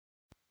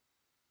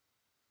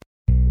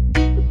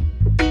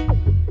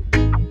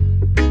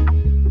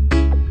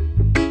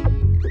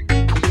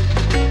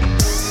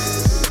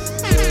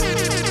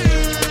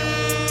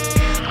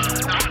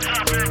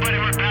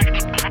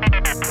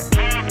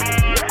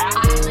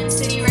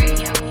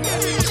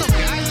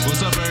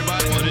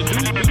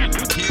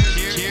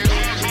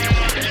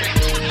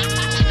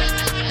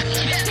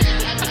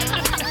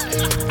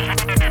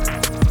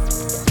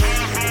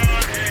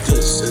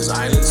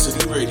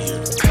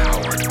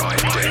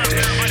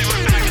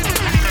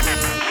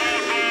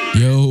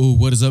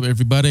is up,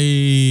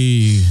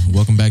 everybody?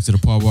 Welcome back to the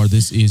Par Bar.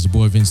 This is your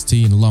boy Vince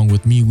T, and along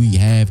with me, we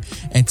have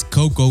Auntie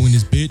Coco in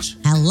this bitch.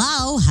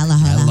 Hello.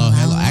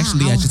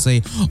 Actually, I should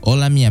say,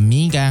 hola, mi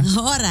amiga.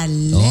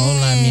 Órale.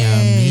 Hola, mi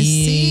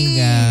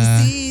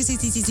amiga. Sí.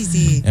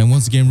 And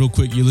once again, real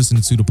quick, you're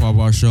listening to the Par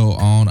Bar Show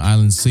on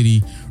Island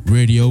City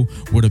Radio,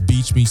 where the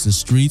beach meets the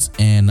streets.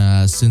 And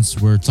since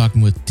we're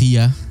talking with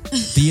Tia.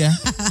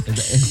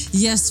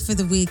 Yes, for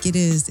the week, it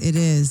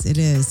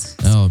is.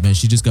 Oh man,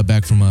 she just got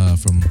back from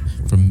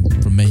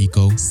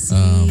Mexico.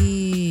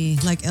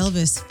 Like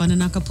Elvis, fun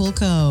in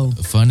Acapulco.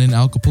 Fun in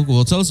Acapulco.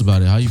 Well, tell us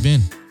about it. How you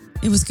been?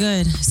 It was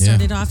good.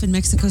 Started off in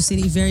Mexico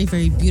City, very,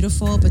 very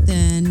beautiful, but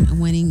then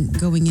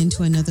going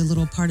into another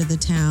little part of the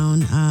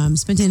town.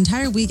 Spent an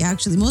entire week,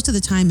 actually, most of the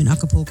time in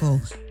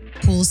Acapulco,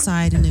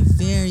 poolside in a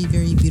very,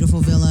 very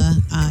beautiful villa.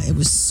 It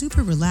was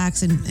super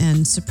relaxed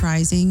and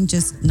surprising,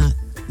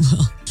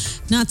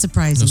 not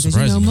surprising,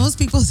 because most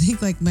people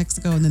think like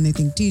Mexico and then they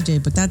think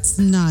TJ, but that's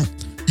not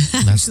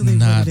actually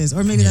what it is.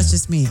 Or maybe that's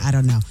just me. I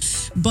don't know.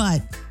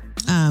 But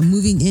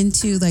moving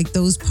into like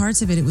those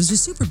parts of it, it was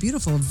just super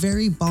beautiful,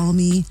 very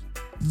balmy,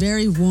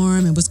 very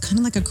warm. It was kind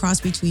of like a cross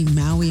between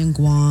Maui and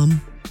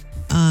Guam,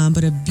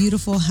 but a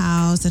beautiful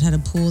house that had a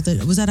pool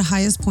that was at a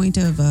highest point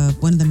of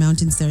one of the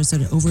mountains there, so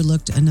it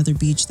overlooked another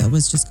beach that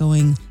was just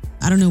going,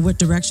 I don't know what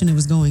direction it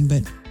was going,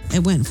 but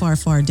it went far,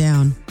 far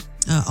down.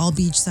 All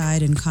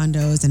beachside and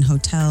condos and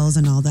hotels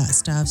and all that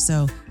stuff.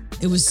 So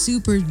it was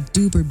super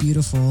duper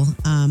beautiful,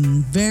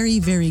 very,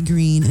 very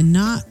green and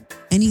not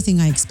anything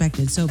I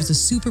expected. So it was a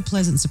super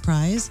pleasant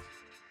surprise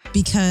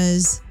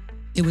because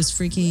it was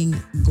freaking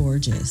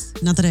gorgeous.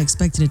 Not that I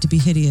expected it to be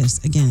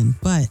hideous again,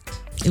 but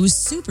it was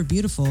super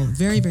beautiful,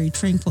 very, very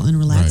tranquil and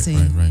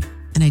relaxing. Right.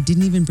 And I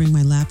didn't even bring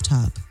my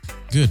laptop.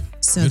 Good.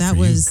 So that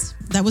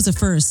was a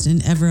first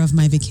in ever of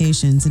my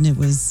vacations, and it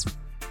was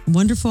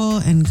wonderful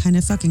and kind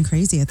of fucking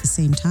crazy at the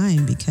same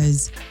time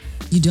because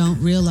you don't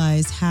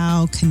realize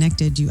how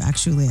connected you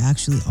actually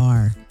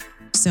are.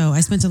 So I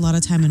spent a lot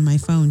of time on my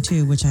phone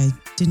too, which I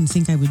didn't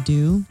think I would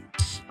do.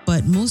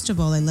 But most of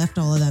all, I left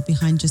all of that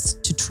behind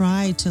just to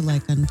try to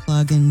like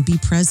unplug and be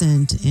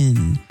present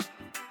in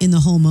the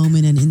whole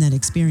moment and in that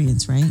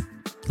experience, right?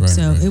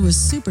 So it was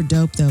super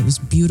dope though. It was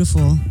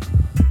beautiful.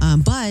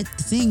 But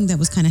the thing that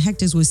was kind of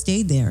hectic was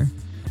stayed there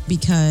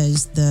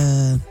because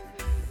the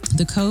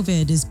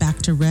COVID is back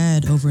to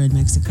red over in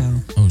Mexico.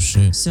 Oh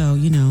shit. So,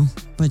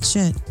 but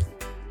shit.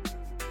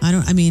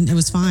 It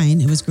was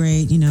fine. It was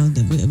great.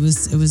 It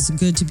was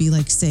good to be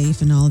like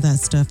safe and all of that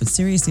stuff. But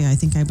seriously, I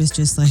think I was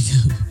just like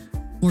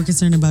more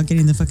concerned about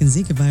getting the fucking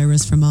Zika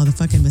virus from all the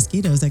fucking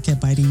mosquitoes that kept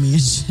biting me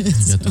and shit.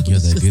 You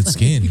got that good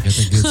skin. You got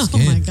that good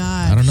skin. Oh my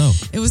God. I don't know.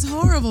 It was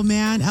horrible,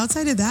 man.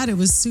 Outside of that, it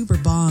was super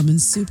bomb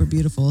and super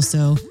beautiful.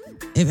 So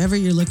if ever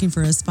you're looking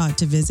for a spot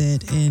to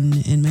visit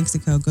in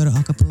Mexico, go to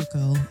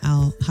Acapulco.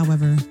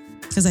 However,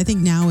 because I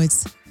think now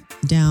it's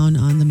down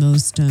on the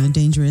most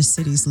dangerous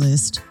cities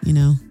list.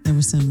 There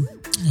was some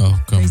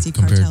crazy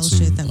cartel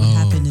shit that would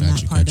happen in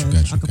that part of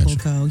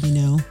Acapulco.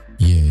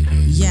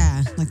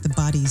 Yeah, like the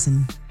bodies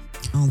and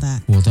all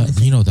that. Well,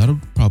 that'll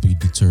probably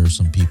deter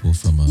some people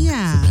from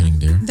heading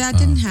there. That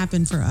didn't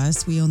happen for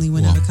us. We only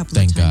went out a couple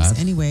of times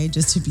anyway,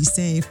 just to be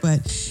safe.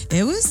 But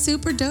it was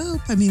super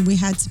dope. I mean, we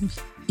had some.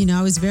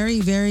 I was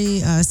very,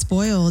 very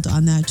spoiled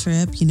on that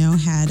trip.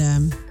 Had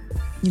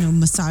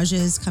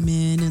massages come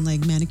in and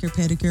like manicure,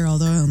 pedicure.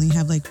 Although I only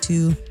have like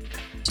two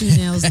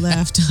nails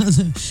left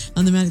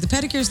on the manicure. The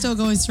pedicure is still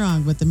going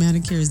strong, but the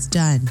manicure is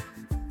done.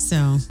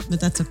 So,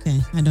 but that's okay.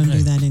 I don't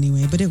do that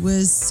anyway. But it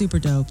was super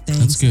dope. Thanks.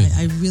 That's good.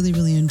 I really,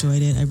 really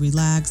enjoyed it. I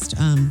relaxed.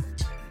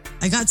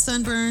 I got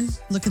sunburn,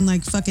 looking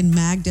like fucking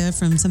Magda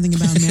from Something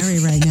About Mary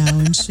right now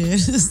and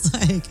shit. It's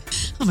like,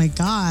 oh my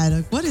God,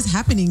 like, what is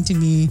happening to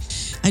me?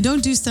 I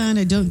don't do sun,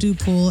 I don't do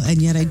pool,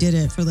 and yet I did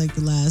it for like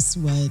the last,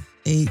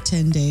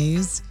 8-10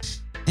 days.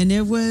 And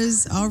it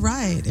was all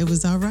right. It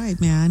was all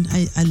right, man.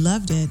 I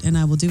loved it, and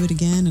I will do it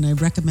again, and I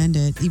recommend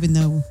it, even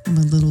though I'm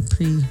a little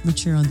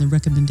premature on the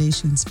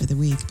recommendations for the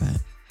week, but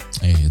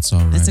hey, it's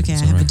all right. That's okay.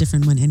 I have a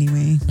different one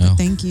anyway. But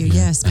thank you.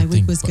 Yeah, yes, my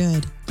week was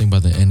good. I think by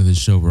the end of the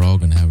show, we're all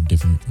gonna have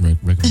different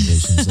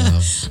recommendations.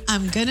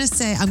 I'm gonna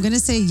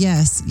say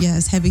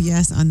yes, heavy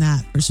yes on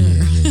that for sure.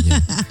 Yeah.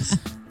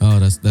 Oh,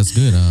 that's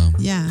good.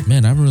 Yeah,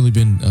 man, I haven't really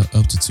been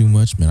up to too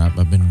much, man.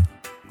 I've been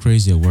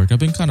crazy at work. I've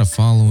been kind of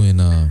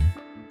following.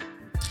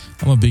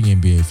 I'm a big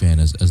NBA fan,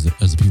 as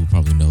the people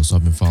probably know. So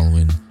I've been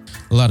following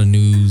a lot of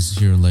news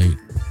here late.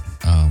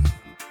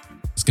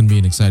 It's gonna be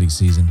an exciting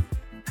season.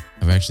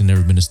 I've actually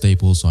never been to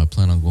Staples, so I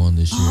plan on going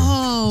this year.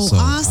 Oh, so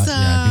awesome!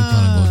 I do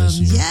plan on going this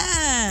year.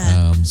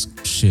 Yeah.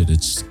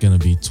 It's gonna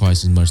be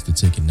twice as much the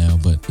ticket now,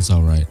 but it's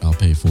all right. I'll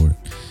pay for it.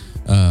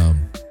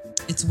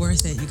 It's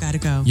worth it. You got to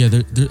go. Yeah,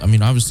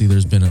 obviously,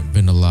 there's been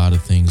a lot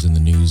of things in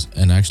the news,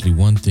 and actually,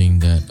 one thing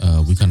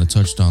that we kind of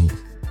touched on.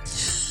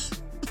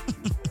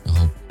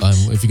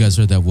 If you guys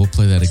heard that, we'll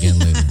play that again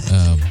later.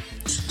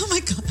 Oh my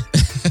God.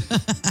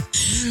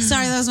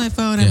 Sorry, that was my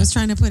phone. I was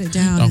trying to put it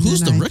down. Now,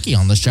 who's the rookie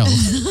on the show?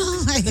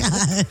 Oh my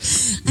God.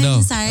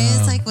 I'm sorry.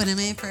 It's like one of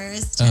my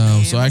first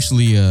times. So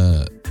actually,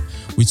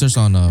 we touched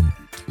on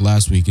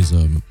last week is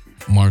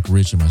Mark,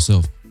 Rich, and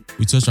myself.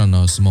 We touched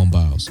on Simone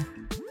Biles.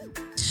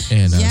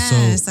 And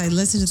yes, I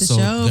listened to the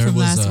show from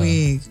last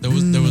week. There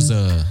was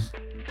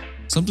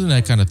something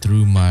that kind of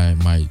threw my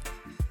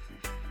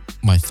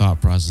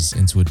thought process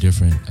into a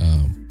different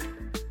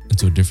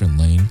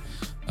lane.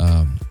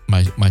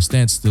 My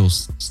stance still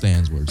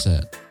stands where it's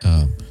at.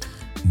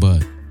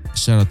 But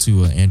shout out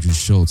to Andrew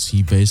Schultz.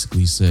 He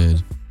basically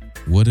said,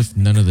 "What if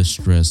none of the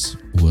stress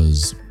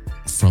was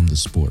from the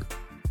sport?"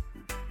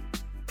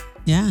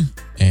 Yeah.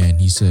 And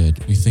he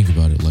said, "You think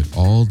about it, like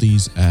all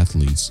these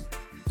athletes,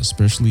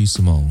 especially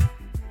Simone,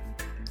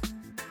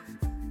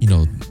 you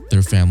know,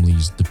 their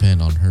families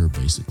depend on her.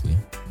 Basically,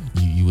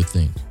 you would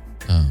think,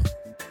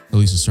 at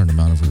least a certain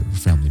amount of her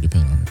family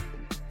depend on her.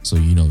 So,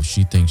 you know,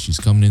 she thinks she's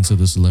coming into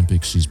this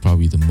Olympics. She's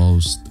probably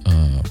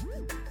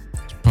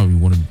probably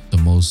one of the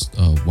most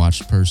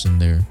watched person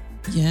there,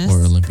 yes,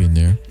 or Olympian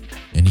there."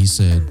 And he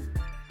said,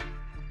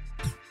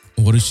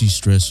 "What if she's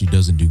stressed she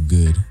doesn't do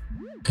good,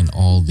 and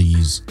all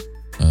these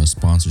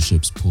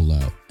sponsorships pull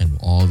out, and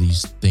all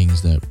these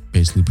things that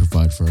basically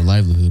provide for her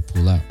livelihood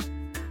pull out?"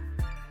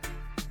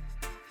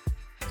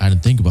 I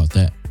didn't think about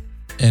that,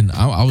 and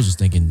I was just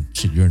thinking,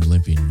 shit, you're an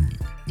Olympian,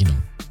 you know,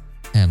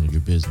 handle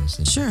your business.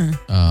 And, sure.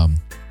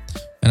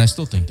 And I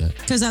still think that.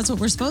 Because that's what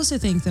we're supposed to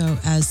think, though,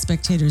 as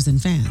spectators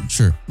and fans.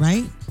 Sure.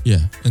 Right?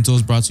 Yeah. And so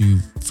it's brought to you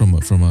from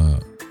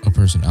a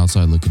person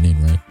outside looking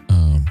in, right?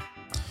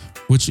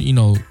 Which, you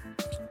know,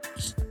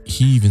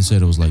 he even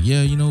said, it was like,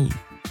 yeah, you know,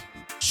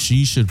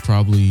 she should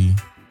probably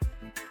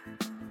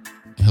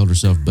held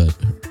herself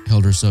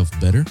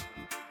better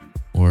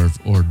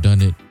or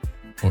done it,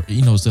 or,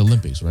 you know, it's the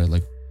Olympics, right?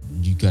 Like,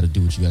 you got to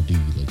do what you got to do.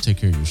 Like, take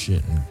care of your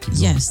shit and keep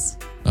going. Yes.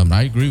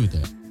 I agree with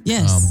that.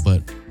 Yes.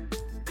 But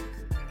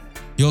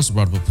he also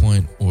brought up a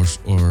point, or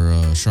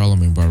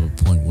Charlamagne brought up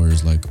a point where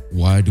it's like,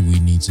 why do we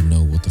need to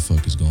know what the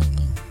fuck is going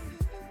on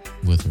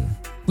with her?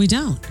 We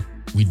don't.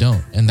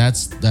 And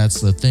that's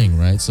the thing,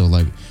 right? So,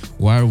 like,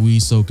 why are we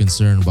so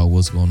concerned about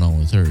what's going on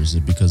with her? Is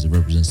it because it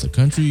represents the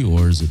country,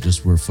 or is it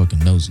just we're fucking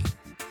nosy?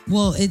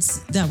 Well, it's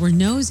that we're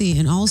nosy,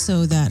 and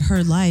also that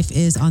her life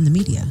is on the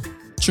media.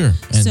 Sure.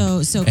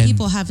 So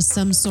people have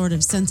some sort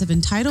of sense of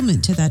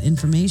entitlement to that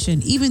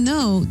information, even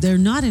though they're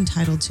not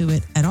entitled to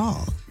it at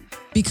all.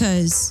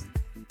 Because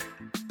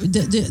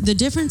the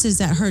difference is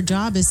that her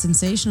job is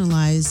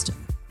sensationalized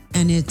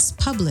and it's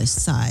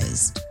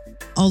publicized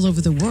all over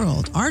the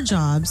world. Our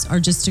jobs are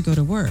just to go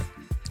to work.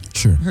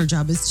 Sure. Her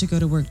job is to go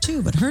to work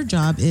too, but her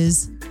job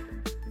is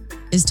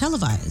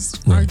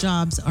televised. Right. Our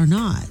jobs are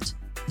not,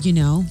 you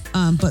know.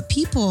 But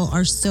people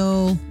are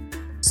so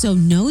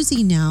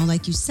nosy now,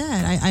 like you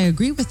said. I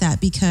agree with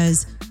that,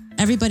 because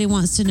everybody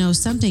wants to know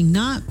something,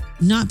 not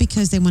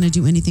because they want to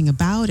do anything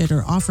about it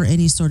or offer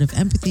any sort of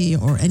empathy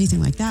or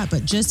anything like that,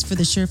 but just for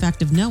the sheer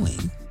fact of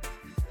knowing.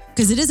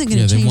 Because it isn't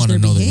going to change their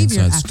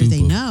behavior after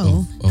they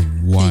know. Of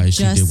why they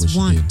she did what she did. just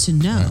want to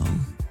know. Right.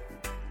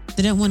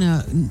 They don't want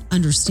to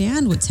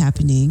understand what's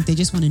happening. They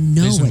just want to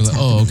know what's happening.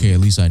 Oh, okay, at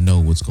least I know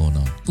what's going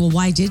on. Well,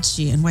 why did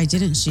she and why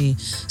didn't she?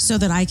 So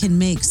that I can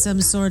make some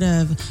sort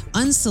of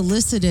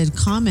unsolicited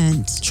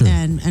comment, sure,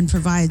 and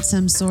provide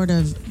some sort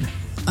of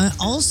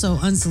also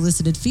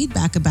unsolicited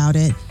feedback about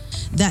it,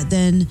 that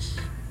then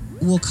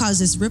will cause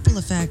this ripple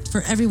effect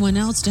for everyone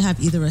else to have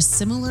either a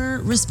similar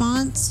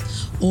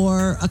response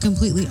or a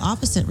completely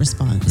opposite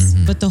response.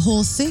 Mm-hmm. But the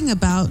whole thing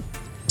about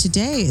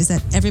today is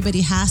that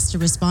everybody has to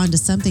respond to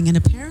something, and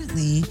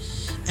apparently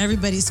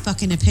everybody's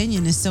fucking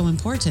opinion is so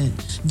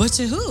important. But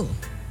to who?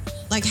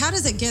 Like, how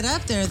does it get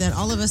up there that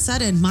all of a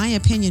sudden my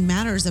opinion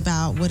matters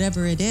about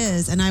whatever it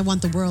is, and I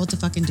want the world to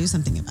fucking do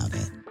something about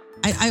it?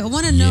 I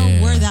want to know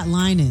where that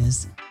line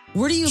is.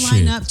 Where do you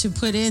line up to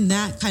put in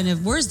that kind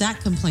of, where's that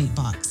complaint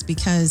box?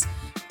 Because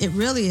it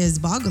really is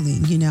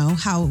boggling, you know,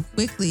 how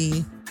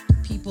quickly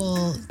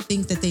people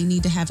think that they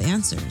need to have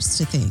answers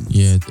to things.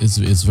 Yeah,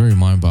 it's very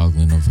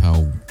mind-boggling of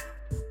how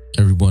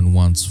everyone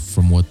wants,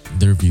 from what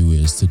their view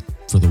is,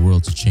 for the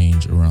world to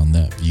change around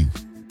that view.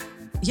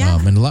 Yeah.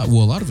 And a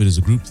lot of it is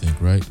a groupthink,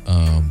 right?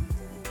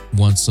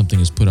 Once something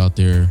is put out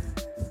there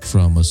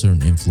from a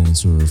certain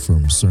influencer or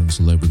from a certain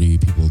celebrity,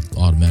 people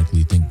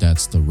automatically think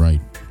that's the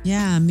right.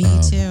 Yeah, me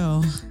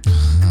too.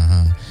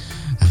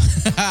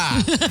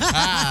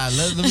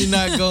 Let me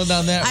not go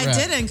down that route. I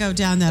didn't go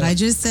down that. I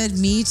just said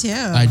me too.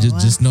 I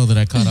just know that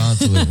I caught on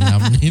to it. And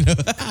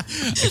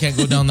I can't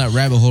go down that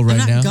rabbit hole right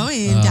now. I'm not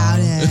going down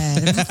it.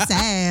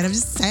 I'm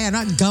just saying.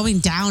 I'm not going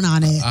down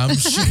on it. I'm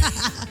sure.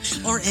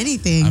 Or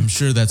anything. I'm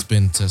sure that's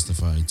been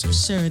testified to.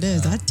 Sure it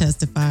is. I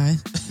testify.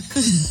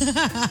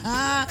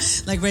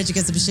 Like Rage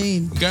Against the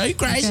Machine. Girl, you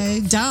crazy.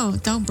 Okay,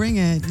 don't bring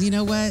it. You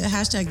know what?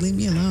 Hashtag leave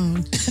me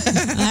alone.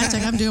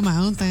 Hashtag I'm doing my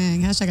own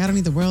thing. Hashtag I don't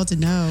need the world to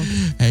know.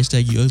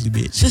 Hashtag you ugly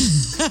bitch.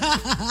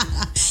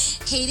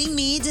 hating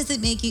me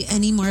doesn't make you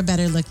any more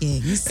better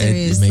looking. It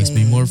Seriously. makes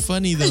me more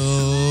funny though.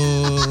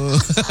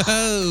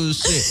 Oh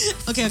shit.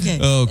 Okay.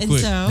 Oh, And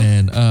quick. so,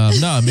 And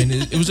no, I mean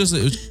it was just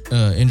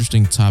an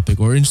interesting topic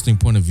or interesting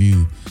point of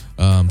view.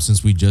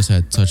 Since we just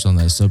had touched on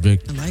that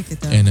subject. I like it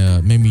though.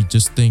 And made me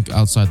just think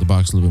outside the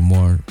box a little bit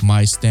more.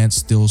 My stance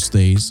still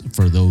stays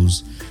for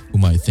those who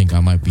might think I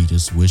might be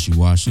just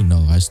wishy-washy.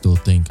 No, I still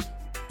think,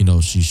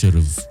 she should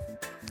have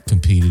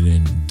competed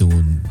and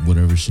doing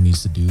whatever she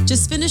needs to do.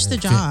 Just finish the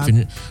job.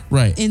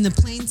 Right. In the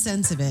plain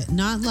sense of it.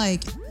 Not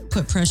like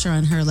put pressure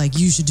on her like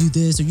you should do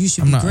this or you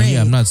should be great.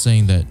 Yeah, I'm not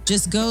saying that.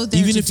 Just go there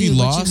even to if do you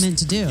what lost, you meant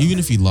to do. Even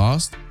if you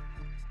lost,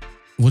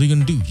 what are you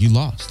going to do? You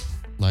lost.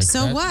 Like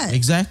so what?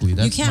 Exactly.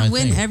 That's you can't my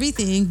win thing.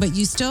 everything, but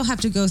you still have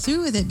to go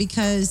through with it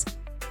because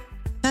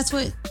that's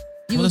what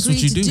you that's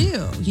agreed what you to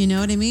do. You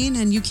know what I mean?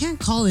 And you can't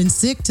call in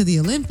sick to the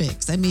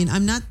Olympics. I mean,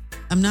 I'm not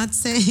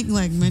saying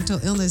like mental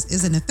illness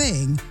isn't a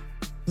thing.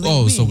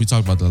 So we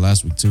talked about that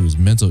last week too. Is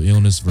mental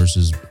illness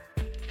versus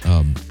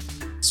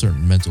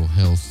certain mental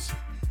health,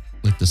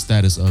 like the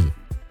status of it.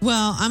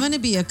 Well, I'm going to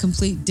be a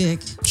complete dick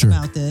Sure.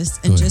 about this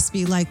and just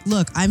be like,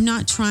 look, I'm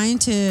not trying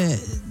to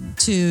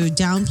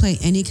downplay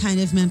any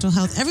kind of mental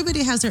health.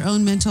 Everybody has their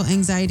own mental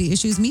anxiety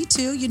issues. Me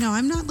too.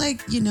 I'm not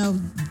like,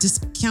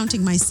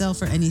 discounting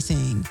myself or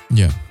anything.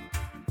 Yeah.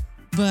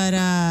 But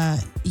I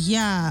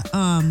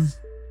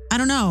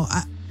don't know.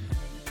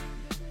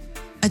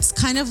 It's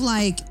kind of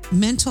like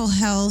mental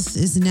health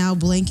is now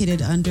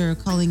blanketed under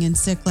calling in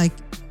sick. Like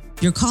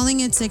you're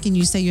calling in sick and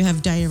you say you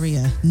have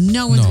diarrhea.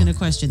 No one's going to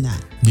question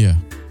that. Yeah.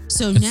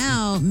 So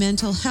now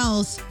mental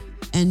health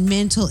and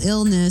mental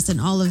illness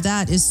and all of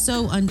that is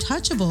so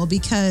untouchable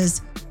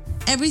because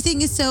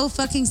everything is so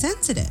fucking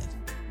sensitive.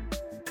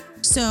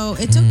 So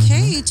it's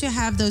okay to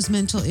have those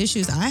mental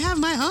issues. I have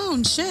my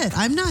own shit.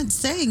 I'm not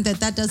saying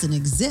that doesn't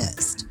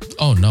exist.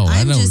 Oh no,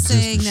 I know I'm it just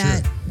exists saying for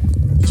that,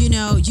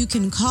 sure. You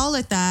can call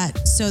it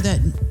that so that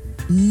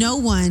no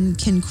one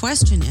can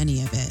question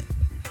any of it.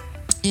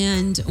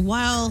 And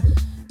while,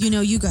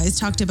 you guys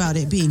talked about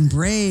it being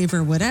brave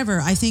or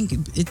whatever, I think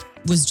it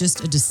was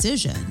just a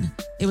decision.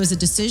 It was a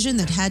decision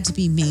that had to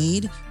be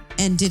made.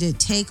 And did it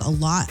take a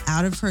lot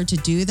out of her to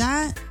do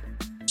that?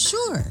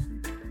 Sure.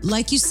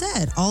 Like you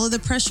said, all of the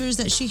pressures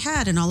that she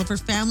had and all of her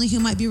family who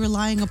might be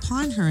relying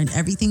upon her and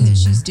everything that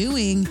she's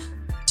doing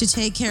to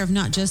take care of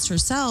not just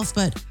herself,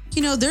 but,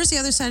 there's the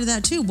other side of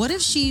that too. What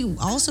if she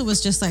also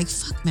was just like,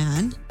 fuck,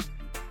 man,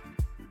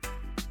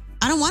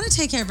 I don't want to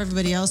take care of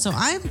everybody else, so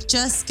I'm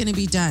just going to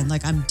be done.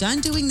 Like, I'm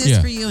done doing this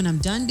for you, and I'm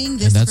done being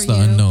this for you. And that's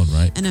the unknown,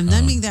 right? And I'm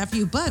done being that for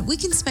you. But we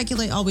can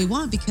speculate all we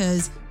want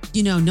because,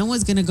 no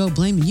one's going to go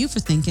blaming you for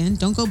thinking.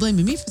 Don't go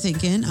blaming me for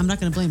thinking. I'm not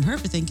going to blame her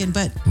for thinking.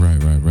 But Right.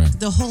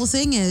 the whole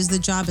thing is the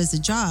job is a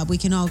job. We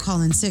can all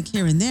call in sick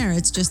here and there.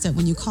 It's just that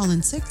when you call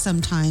in sick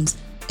sometimes,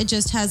 it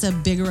just has a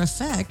bigger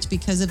effect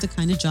because of the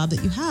kind of job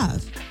that you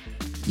have.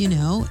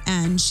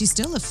 And she's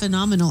still a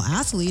phenomenal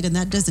athlete, and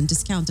that doesn't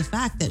discount the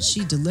fact that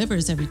she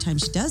delivers every time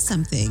she does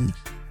something.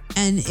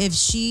 And if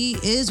she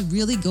is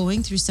really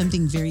going through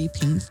something very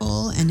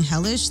painful and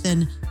hellish,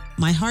 then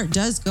my heart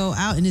does go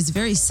out and is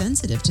very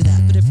sensitive to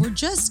that. But if we're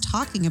just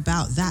talking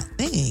about that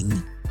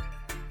thing,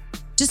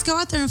 just go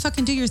out there and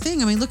fucking do your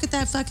thing. I mean, look at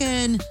that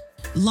fucking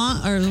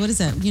long, or what is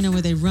that?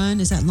 Where they run?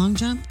 Is that long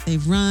jump? They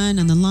run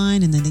on the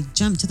line and then they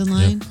jump to the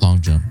line. Yep,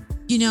 long jump.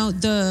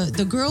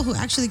 The girl who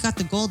actually got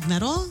the gold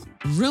medal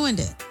ruined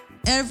it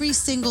every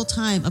single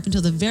time up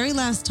until the very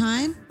last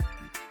time.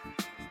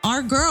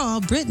 Our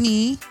girl,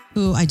 Brittany,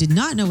 who I did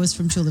not know was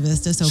from Chula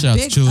Vista, so Shout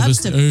big Chula ups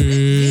Vista. to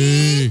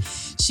Brittany. Hey.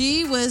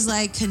 She was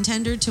like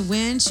contender to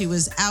win. She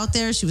was out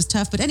there. She was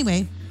tough. But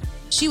anyway,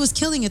 she was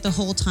killing it the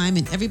whole time,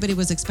 and everybody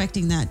was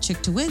expecting that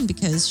chick to win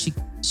because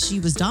she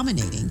was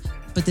dominating.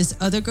 But this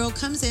other girl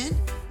comes in,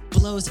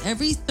 blows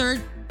every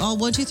third, all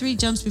 1, 2, 3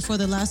 jumps before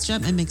the last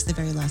jump, and makes the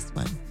very last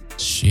one.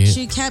 Shit.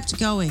 She kept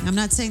going. I'm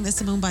not saying that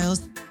Simone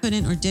Biles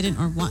couldn't or didn't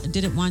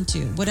didn't want to.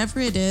 Whatever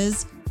it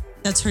is,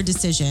 that's her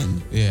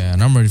decision. Yeah,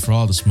 and I'm ready for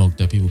all the smoke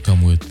that people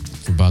come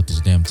with about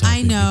this damn topic.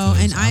 I know,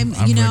 and I'm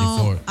ready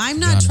for it, I'm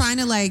not trying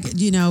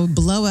to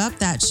blow up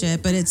that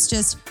shit, but it's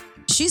just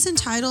she's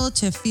entitled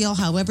to feel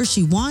however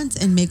she wants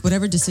and make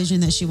whatever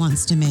decision that she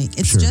wants to make.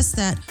 It's just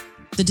that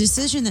the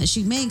decision that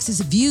she makes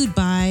is viewed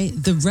by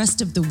the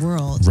rest of the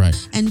world. Right.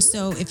 And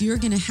so if you're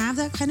going to have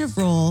that kind of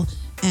role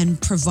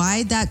and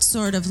provide that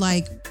sort of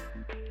like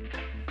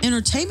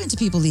entertainment to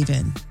people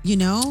even,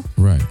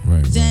 Right.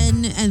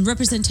 then and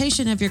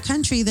representation of your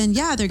country, then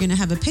yeah, they're going to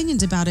have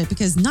opinions about it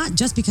because not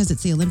just because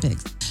it's the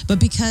Olympics, but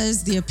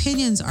because the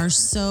opinions are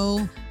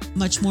so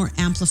much more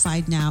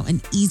amplified now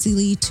and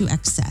easily to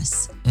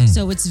access.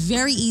 So it's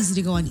very easy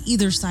to go on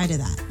either side of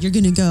that. You're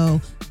going to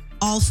go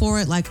all for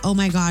it, like, oh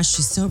my gosh,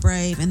 she's so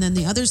brave. And then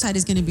the other side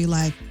is going to be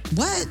like,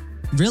 what?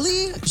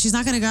 Really? She's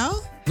not going to go?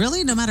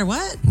 Really? No matter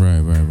what?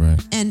 Right.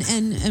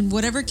 And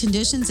whatever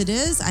conditions it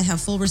is, I have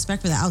full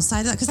respect for the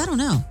outside of that because I don't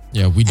know.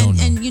 Yeah, we don't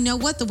know. And you know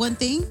what? The one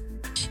thing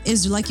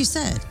is, like you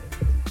said,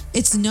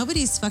 it's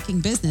nobody's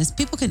fucking business.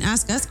 People can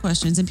ask us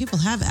questions, and people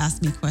have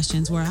asked me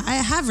questions where I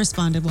have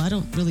responded, well, I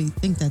don't really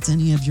think that's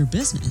any of your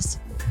business.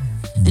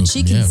 And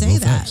she can say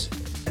that. Facts.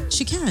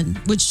 She can,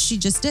 which she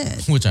just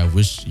did. Which I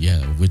wish,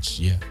 yeah.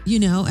 You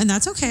know, and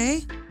that's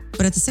okay.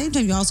 But at the same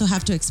time, you also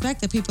have to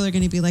expect that people are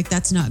going to be like,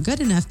 that's not good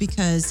enough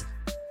because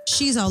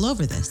she's all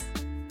over this.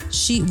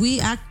 We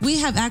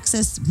have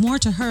access more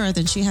to her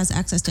than she has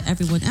access to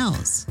everyone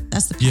else.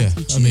 That's the path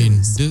we choose. I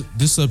mean,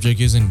 this subject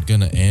isn't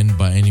gonna end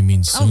by any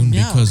means soon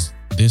because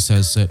this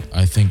has set,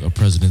 I think, a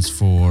precedence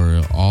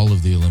for all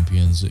of the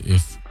Olympians,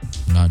 if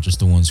not just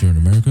the ones here in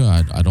America.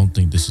 I don't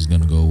think this is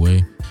gonna go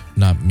away.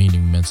 Not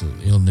meaning mental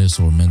illness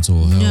or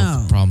mental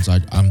health problems.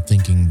 I'm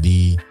thinking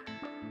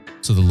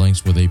to the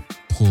lengths where they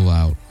pull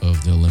out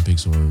of the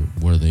Olympics or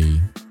where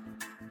they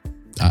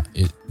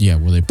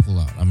pull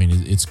out. I mean,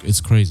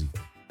 it's crazy.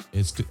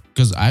 It's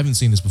because I haven't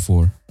seen this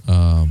before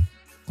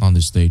on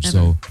this stage.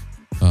 Ever.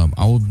 So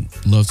I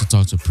would love to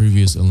talk to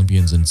previous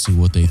Olympians and see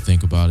what they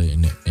think about it,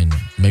 and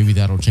maybe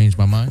that'll change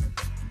my mind.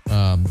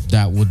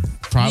 That would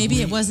probably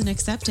maybe it wasn't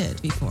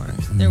accepted before.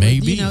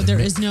 There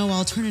is no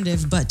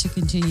alternative but to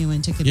continue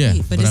and to compete.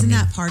 Yeah, but isn't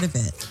that part of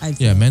it?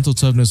 Yeah, mental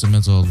toughness and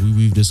mental health.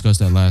 We've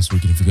discussed that last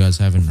week, and if you guys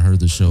haven't heard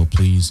the show,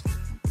 please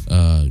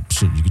you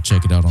can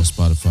check it out on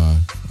Spotify.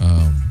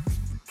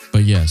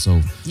 But yeah,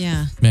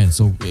 man.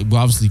 So we'll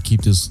obviously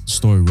keep this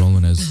story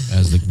rolling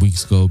as the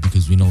weeks go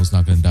because we know it's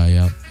not going to die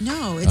out.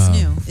 No, it's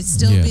new. It's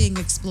still being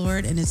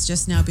explored, and it's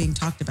just now being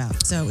talked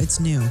about. So it's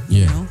new.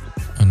 You know?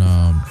 And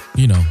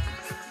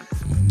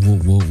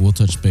we'll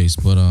touch base,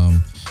 but I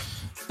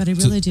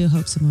really do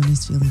hope Simone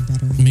is feeling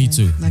better. Okay? Me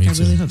too. I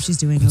really hope she's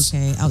doing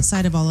okay.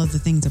 Outside of all of the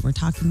things that we're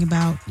talking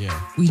about,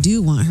 we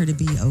do want her to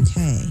be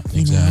okay.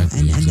 You know,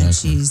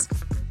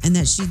 and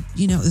that she,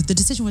 you know, the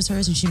decision was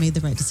hers and she made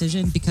the right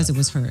decision because it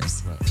was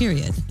hers. Right.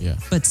 Period. Yeah.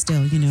 But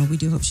still, you know, we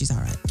do hope she's all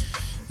right.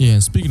 Yeah.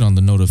 And speaking on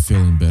the note of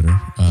feeling better,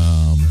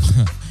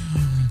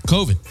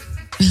 COVID.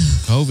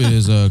 COVID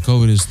is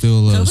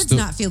still COVID's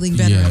not feeling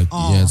better at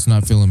all. Yeah, it's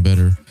not feeling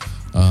better.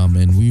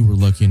 And we were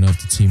lucky enough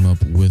to team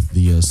up with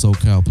the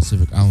SoCal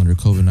Pacific Islander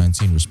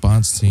COVID-19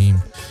 response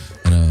team.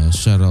 And a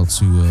shout out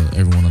to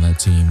everyone on that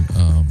team.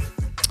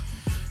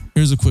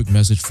 Here's a quick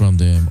message from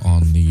them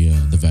on the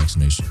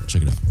vaccination.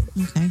 Check it out.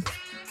 Okay.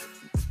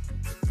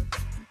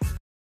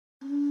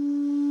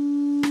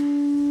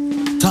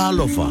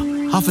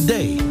 Talofa,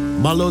 Hafaday,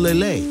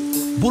 Malolele,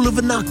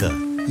 Bulavanaka,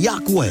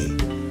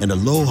 Yakwe, and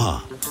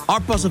Aloha.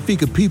 Our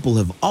Pacifica people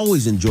have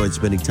always enjoyed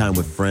spending time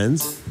with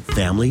friends,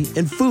 family,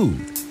 and food.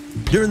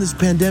 During this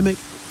pandemic,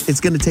 it's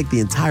going to take the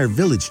entire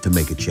village to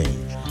make a change.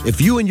 If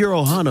you and your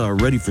Ohana are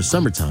ready for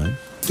summertime,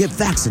 get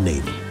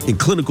vaccinated. In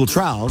clinical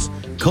trials,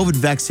 COVID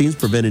vaccines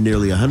prevented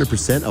nearly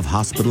 100% of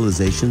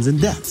hospitalizations and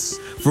deaths.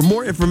 For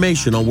more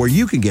information on where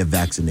you can get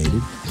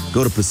vaccinated,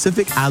 go to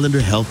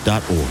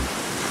PacificIslanderHealth.org.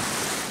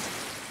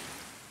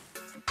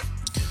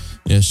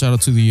 Yeah, shout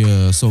out to the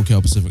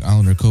SoCal Pacific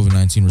Islander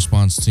COVID-19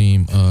 response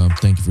team.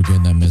 Thank you for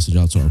getting that message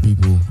out to our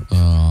people.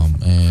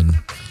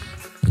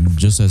 And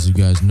just as you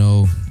guys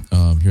know,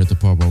 here at the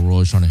Powerball, we're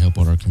always trying to help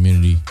out our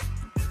community.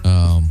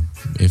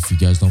 If you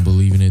guys don't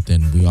believe in it,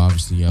 then we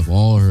obviously have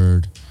all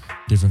heard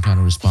different kind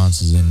of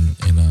responses and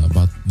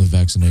about the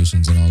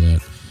vaccinations and all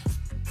that.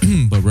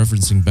 But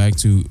referencing back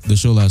to the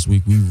show last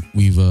week,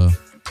 we've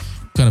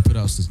kind of put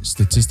out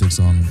statistics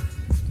on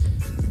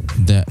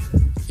that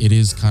it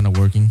is kind of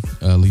working,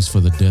 at least for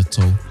the death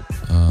toll,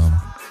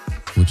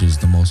 which is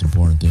the most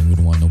important thing. We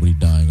don't want nobody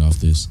dying off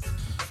this.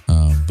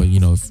 But, you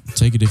know,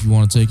 take it if you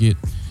want to take it.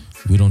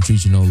 We don't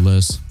treat you no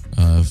less.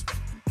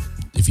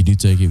 If you do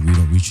take it, we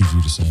treat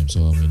you the same.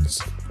 So, I mean,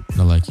 it's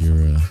not like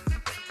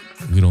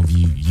we don't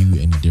view you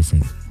any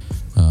different.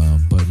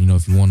 But, you know,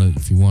 if you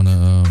want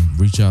to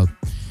reach out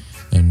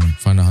and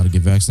find out how to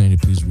get vaccinated,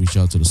 please reach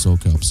out to the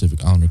SoCal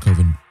Pacific Islander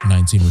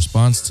COVID-19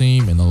 response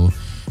team, and they'll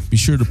be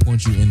sure to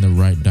point you in the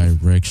right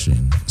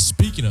direction.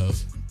 Speaking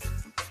of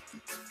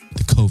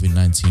the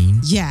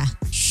COVID-19. Yeah.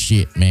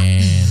 Shit,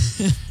 man.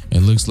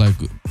 It looks like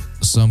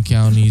some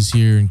counties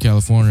here in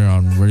California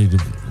are ready to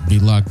be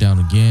locked down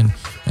again.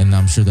 And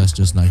I'm sure that's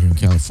just not here in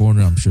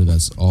California. I'm sure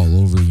that's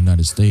all over the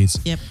United States.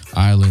 Yep.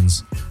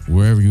 Islands,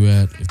 wherever you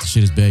at. If the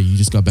shit is bad, you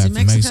just got back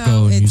from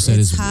Mexico and you said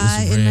it's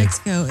high in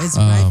Mexico. It's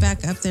right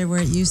back up there where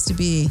it used to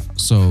be.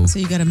 So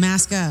you got to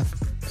mask up.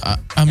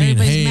 I mean,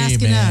 hey,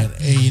 man. Up.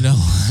 Hey, you know,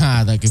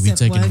 that could Except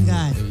be taken. One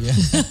guy.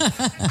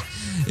 Yeah.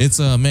 It's,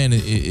 man,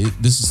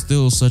 this is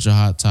still such a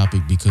hot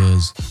topic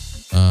because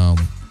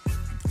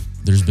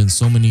there's been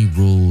so many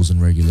rules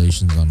and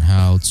regulations on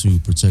how to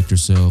protect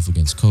yourself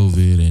against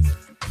COVID and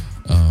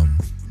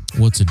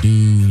what to do,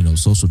 you know,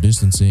 social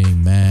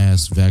distancing,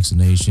 masks,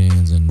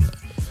 vaccinations. And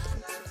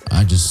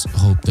I just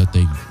hope that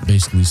they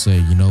basically say,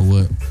 you know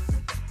what,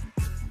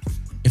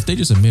 if they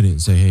just admit it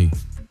and say, hey,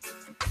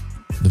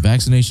 the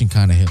vaccination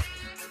kind of helped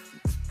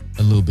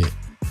a little bit,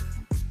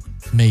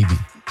 maybe.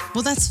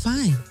 Well, that's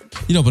fine.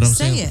 You know, but I'm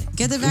saying, say it.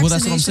 Get the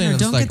vaccination or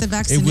don't get the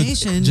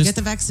vaccination. Get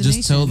the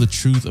vaccination. Just tell the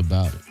truth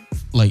about it.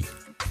 Like,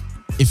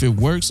 if it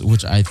works,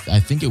 which I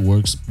think it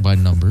works by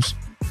numbers.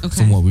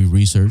 from what we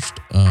researched.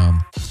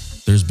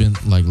 There's been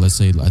like, let's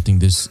say, I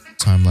think this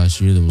time last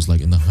year there was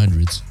like in the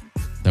hundreds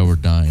that were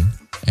dying,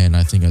 and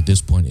I think at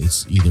this point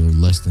it's either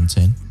less than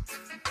 10.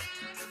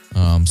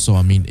 So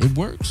I mean, it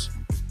works.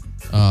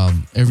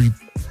 Every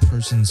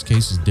person's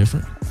case is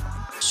different.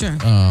 Sure.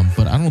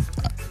 But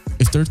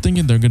if they're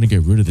thinking they're going to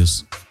get rid of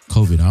this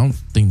COVID, I don't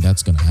think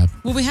that's going to happen.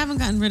 Well, we haven't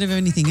gotten rid of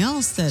anything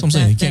else that, I'm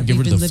saying, you that can't get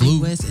we've rid of been the living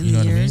flu, with in you know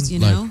the what I years,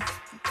 mean? you Like, know?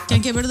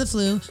 Can't get rid of the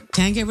flu.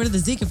 Can't get rid of the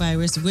Zika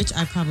virus, which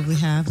I probably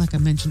have, like I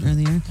mentioned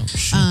earlier. Oh,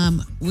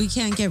 shit. We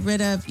can't get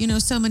rid of,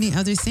 so many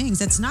other things.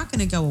 That's not going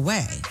to go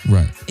away.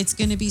 Right. It's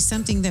going to be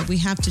something that we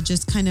have to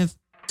just kind of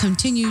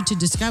continue to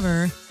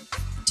discover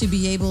to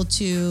be able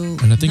to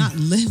And I think- not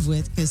live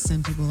with, because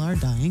some people are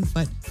dying,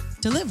 but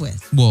to live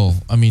with. Well,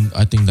 I mean,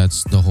 I think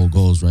that's the whole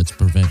goal, is right, to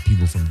prevent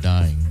people from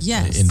dying.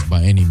 Yes.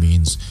 By any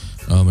means.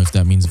 If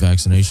that means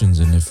vaccinations,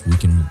 and if we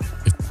can,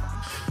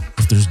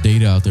 if there's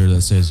data out there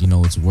that says,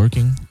 it's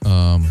working,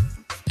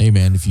 hey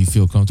man, if you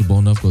feel comfortable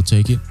enough, go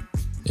take it.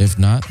 If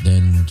not,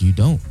 then you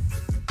don't.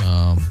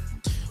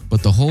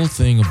 But the whole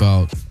thing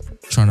about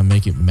trying to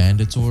make it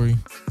mandatory,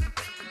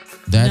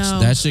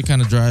 that shit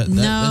kind of drives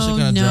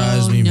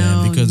me,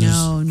 man,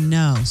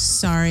 because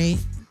sorry.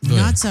 Go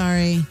ahead. Not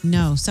sorry.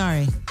 No,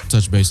 sorry.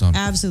 Touch base on it.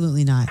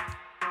 Absolutely not.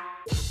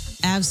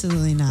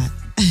 Absolutely not.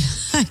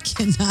 I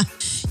cannot.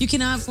 You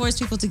cannot force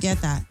people to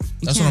get that.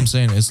 That's what I'm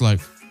saying. It's like,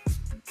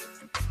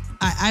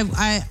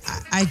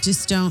 I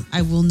just don't.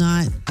 I will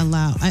not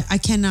allow. I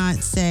cannot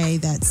say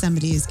that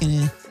somebody is going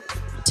to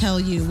tell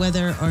you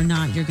whether or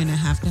not you're going to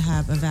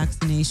have a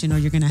vaccination, or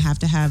you're going to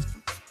have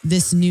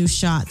this new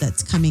shot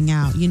that's coming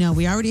out.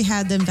 We already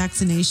had them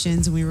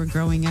vaccinations when we were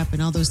growing up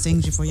and all those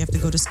things before you have to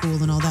go to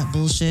school and all that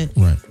bullshit.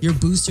 Right. Your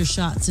booster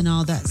shots and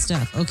all that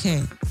stuff.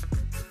 Okay.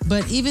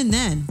 But even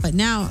then, but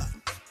now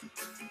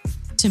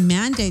to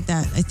mandate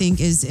that, I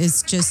think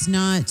is just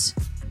not,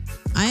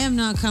 I am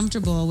not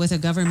comfortable with a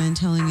government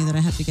telling me that I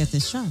have to get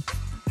this shot.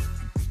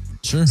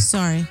 sure.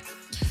 Sorry.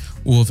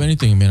 Well, if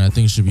anything, man, I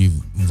think it should be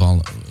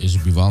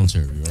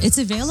voluntary, right? It's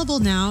available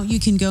now. You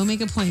can go make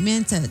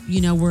appointments at,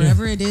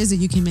 wherever it is that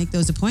you can make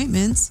those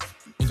appointments.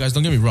 And guys,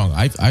 don't get me wrong.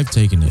 I've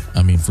taken it.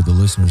 I mean, for the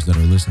listeners that are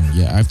listening,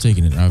 yeah, I've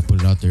taken it. I've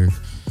put it out there.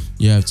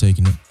 Yeah, I've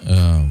taken it.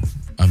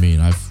 I mean,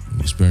 I've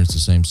experienced the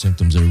same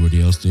symptoms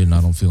everybody else did, and I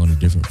don't feel any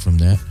different from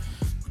that.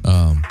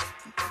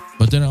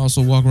 But then I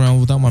also walk around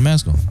without my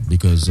mask on,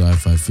 because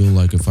if I feel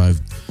like if I've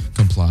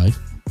complied,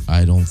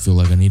 I don't feel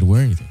like I need to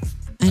wear anything.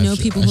 I know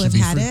people who have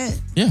had it,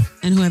 yeah,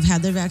 and who have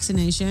had their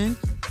vaccination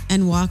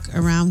and walk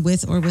around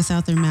with or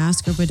without their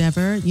mask or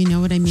whatever. You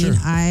know what I mean?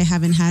 Sure. I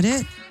haven't had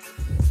it.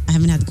 I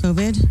haven't had the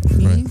COVID.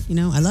 Meaning,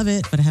 Right. I love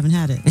it, but I haven't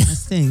had it.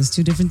 That's things,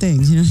 two different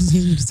things. You know what I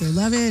mean? You can say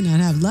love it, not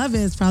have love it.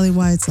 It's probably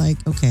why it's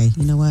like, okay,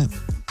 you know what?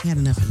 We had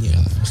enough of you.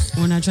 Yeah.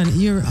 We're not trying to.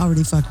 You're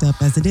already fucked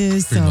up as it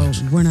is, Pretty so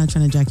much. we're not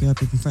trying to jack you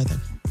up even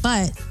further.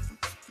 But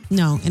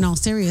no, in all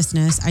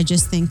seriousness, I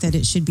just think that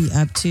it should be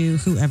up to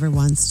whoever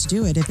wants to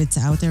do it if it's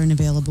out there and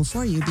available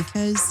for you,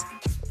 because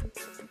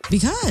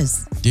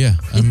yeah.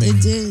 I mean,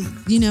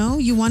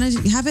 you want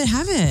to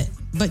have it.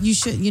 But you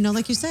should,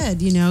 like you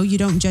said, you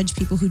don't judge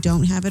people who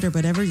don't have it or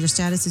whatever. Your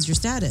status is your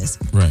status.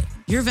 right.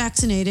 You're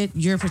vaccinated,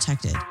 you're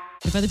protected.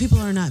 If other people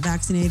are not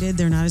vaccinated,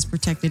 they're not as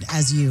protected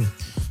as you.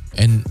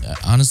 And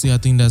honestly, I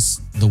think that's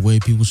the way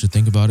people should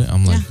think about it.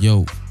 I'm like,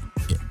 yo,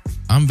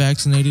 I'm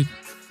vaccinated.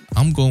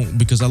 I'm going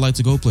because I like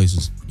to go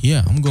places.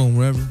 Yeah, I'm going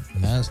wherever.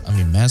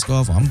 Mask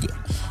off. I'm good.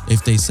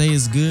 If they say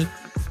it's good,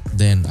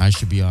 then I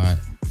should be all right.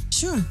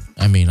 Sure.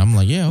 I mean, I'm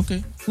like, yeah,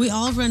 okay. We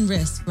all run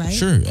risk, right?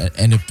 Sure.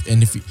 And on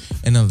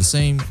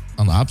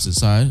the opposite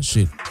side,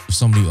 shit, if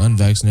somebody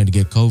unvaccinated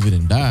get COVID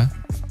and die,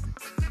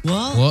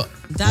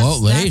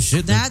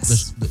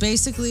 That's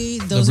basically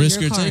those the risk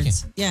are your you're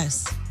cards. taking.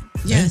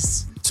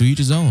 Yes. to each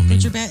his own. I mean,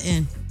 Put your bet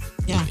in.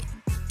 Yeah.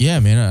 yeah,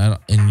 man.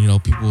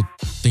 And people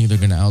think they're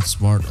gonna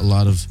outsmart a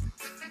lot of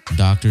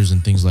doctors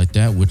and things like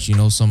that, which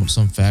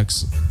some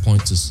facts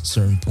point to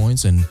certain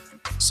points and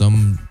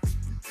some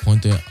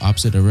point the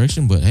opposite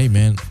direction. But hey,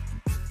 man,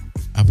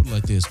 I put it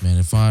like this, man.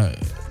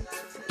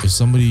 If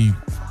somebody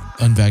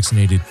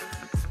unvaccinated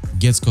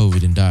gets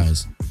COVID and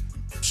dies,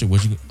 shit,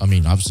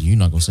 obviously you're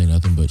not gonna say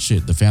nothing, but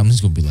shit, the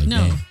family's gonna be like,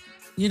 No, damn.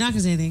 you're not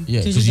gonna say anything.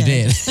 Yeah, because you're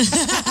dead.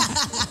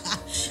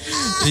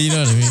 You know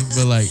what I mean?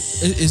 But like,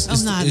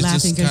 I'm not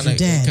laughing because you're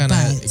dead.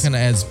 It kind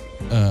of adds.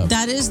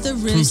 That is the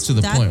risk. to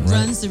the that point, right?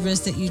 runs the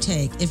risk that you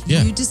take. If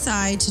you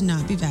decide to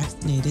not be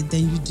vaccinated,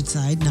 then you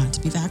decide not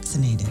to be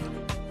vaccinated,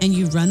 and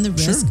you run the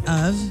risk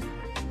of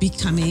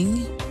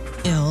becoming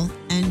ill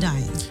and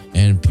dying.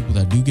 And people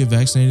that do get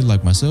vaccinated,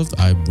 like myself,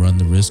 I run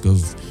the risk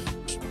of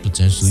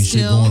potentially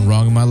shit going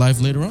wrong in my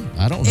life later on.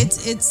 I don't know.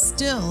 It's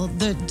still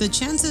the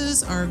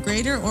chances are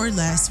greater or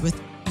less with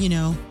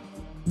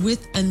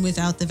with and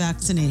without the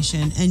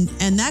vaccination, and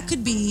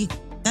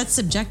that's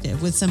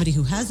subjective with somebody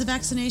who has the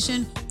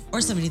vaccination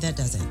or somebody that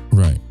doesn't.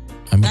 Right.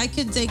 I mean,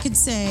 They could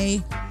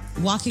say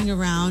walking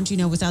around,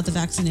 without the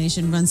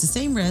vaccination runs the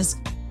same risk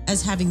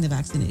as having the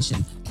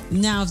vaccination.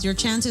 Now, if your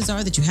chances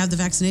are that you have the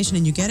vaccination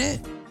and you get it,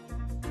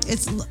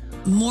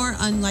 more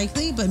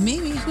unlikely, but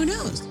maybe, who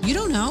knows? You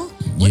don't know.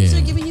 What if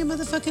they're giving you a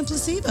motherfucking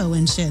placebo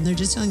and shit, and they're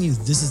just telling you,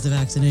 this is the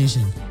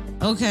vaccination?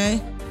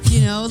 Okay.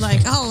 You know,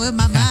 like, oh, in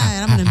my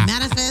mind, I'm going to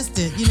manifest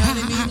it. You know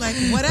what I mean? Like,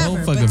 whatever.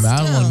 Don't fucking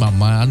matter. I don't want my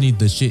mind. I need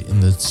the shit in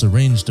the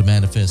syringe to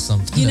manifest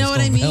something. You know what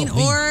I mean?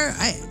 Or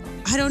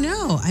I don't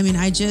know. I mean,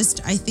 I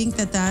think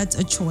that that's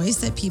a choice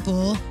that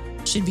people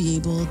should be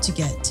able to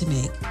get to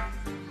make.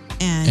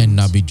 And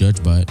not be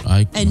judged by it.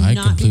 I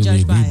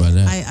completely agree by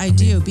that. I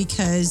do,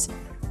 because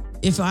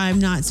if I'm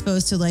not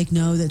supposed to like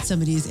know that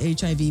somebody is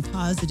HIV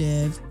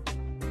positive,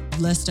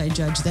 lest I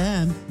judge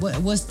them,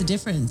 what's the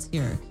difference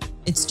here?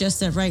 It's just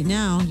that right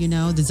now, you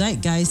know, the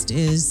zeitgeist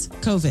is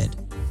COVID.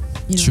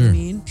 You know what I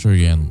mean? Sure,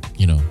 yeah.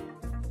 You know.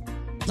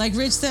 Like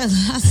Rich said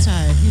last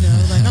time, you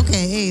know, like,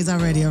 okay, AIDS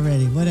already,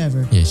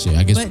 whatever. Yeah, shit.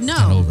 I guess. But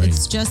no,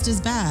 it's just as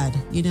bad,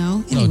 you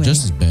know? Anyway. No,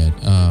 just as bad.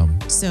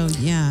 So,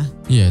 yeah.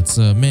 Yeah, it's,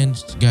 man,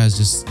 guys,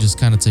 just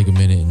kind of take a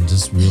minute and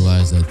just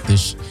realize that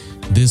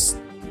this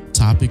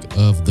topic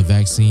of the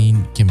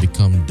vaccine can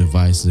become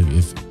divisive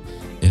if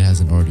it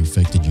hasn't already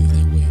affected you in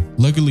any way.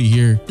 Luckily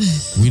here,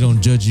 we don't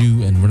judge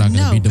you and we're not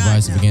going to be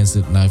divisive against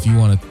it. Now, if you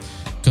want to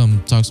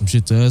come talk some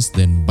shit to us,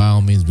 then by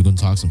all means, we're going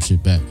to talk some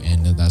shit back,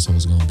 and that's how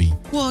it's going to be.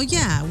 Well,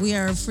 yeah, we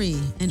are free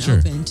and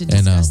open to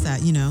discuss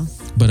that, you know.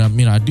 But I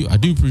mean, I do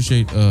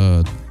appreciate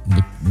the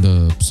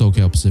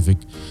SoCal Pacific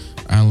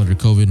Islander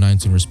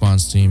COVID-19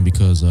 response team,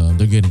 because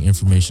they're getting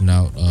information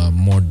out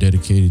more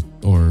dedicated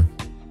or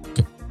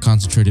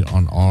concentrated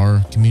on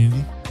our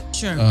community.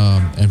 Sure.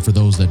 And for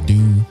those that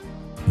do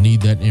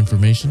need that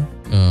information,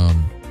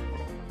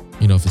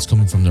 you know, if it's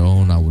coming from their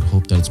own, I would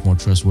hope that it's more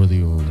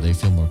trustworthy, or they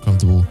feel more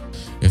comfortable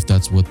if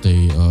that's what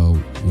they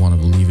want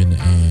to believe in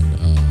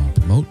and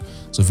promote.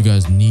 So if you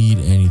guys need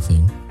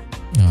anything,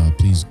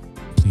 please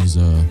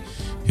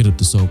hit up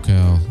the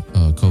SoCal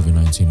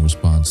COVID-19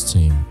 response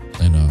team.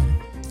 And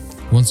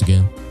once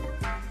again,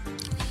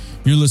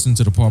 you're listening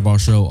to the Paul Ball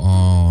Show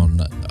on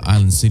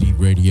Island City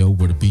Radio,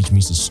 where the beach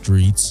meets the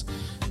streets.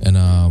 And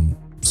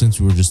since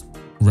we were just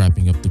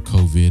wrapping up the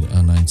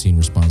COVID-19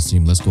 response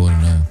team, let's go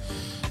ahead and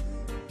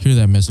hear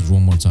that message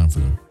one more time for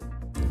them.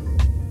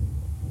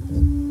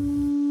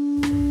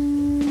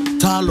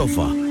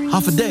 Talofa,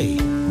 Hafaday,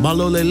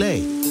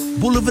 Malolele,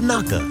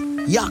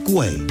 Bulavanaka,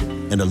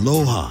 Yakwe, and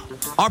Aloha.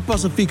 Our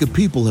Pasifika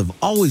people have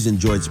always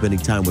enjoyed spending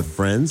time with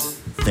friends,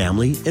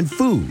 family, and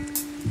food.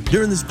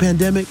 During this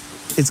pandemic,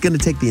 it's going to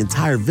take the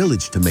entire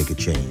village to make a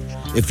change.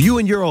 If you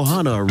and your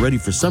Ohana are ready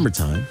for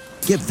summertime,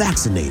 get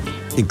vaccinated.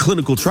 In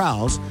clinical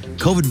trials,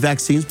 COVID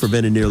vaccines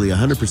prevented nearly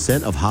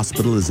 100% of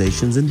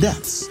hospitalizations and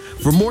deaths.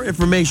 For more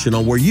information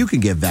on where you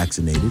can get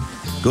vaccinated,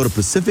 go to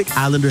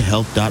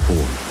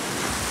PacificIslanderHealth.org.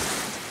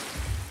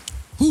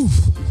 Whew.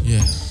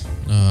 Yeah.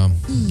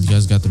 You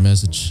guys got the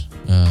message.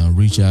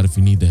 Reach out if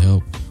you need the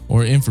help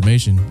or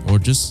information or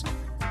just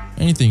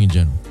anything in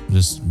general.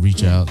 Just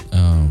reach out.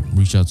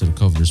 Reach out to the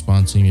COVID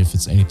response team. If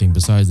it's anything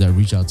besides that,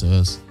 reach out to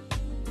us,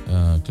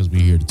 because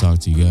we're here to talk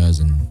to you guys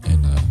and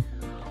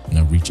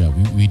reach out.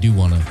 We do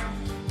want to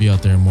be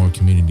out there in more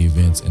community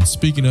events. And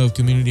speaking of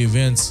community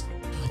events,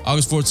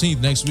 August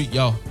 14th, next week,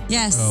 y'all.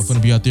 Yes. We're going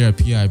to be out there at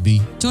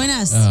PIB. Join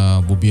us.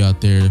 We'll be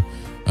out there.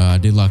 I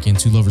did lock in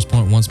Two Lovers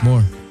Point once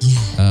more.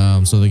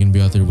 Yeah. So they're going to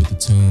be out there with the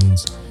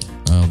tunes.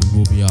 We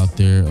will be out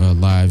there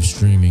live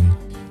streaming.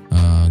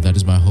 That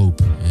is my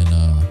hope. And,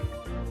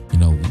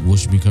 we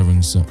should be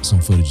covering some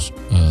footage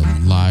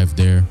live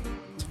there.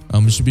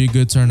 It should be a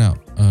good turnout.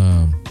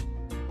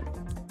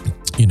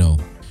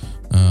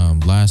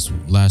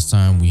 Last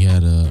time we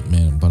had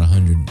about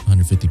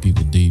 150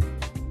 people deep.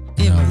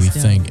 We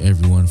thank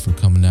everyone for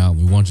coming out.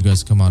 We want you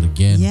guys to come out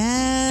again.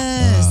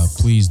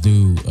 Yes. Please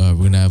do. We're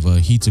gonna have a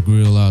Heat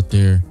Grill out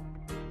there,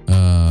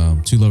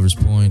 Two Lovers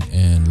Point,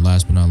 and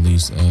last but not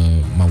least,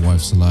 my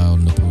wife Salao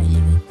and Napoleon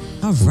Lima.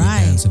 All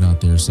right. Dancing out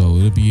there, so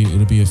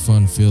it'll be a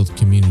fun-filled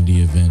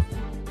community event.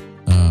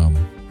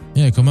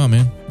 Come on,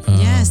 man.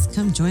 Yes,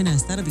 come join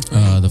us. That'll be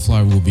great. The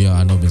flyer will be out.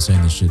 I know I've been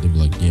saying this shit. They'll be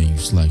like, yeah, you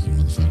slacking,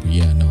 motherfucker.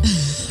 Yeah, I know.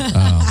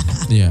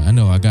 I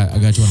know. I got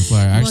you on the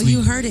flyer. Actually, well,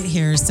 you heard it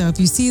here. So if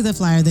you see the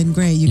flyer, then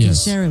great. You can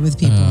share it with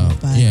people.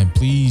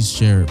 Please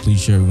share it.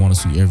 Please share it. We want to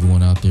see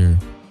everyone out there.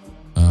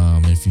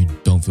 If you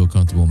don't feel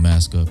comfortable,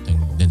 mask up,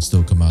 then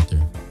still come out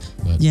there.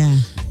 But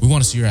we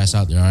want to see your ass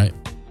out there, all right?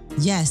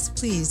 Yes,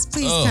 please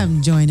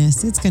come join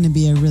us. It's going to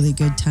be a really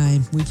good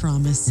time. We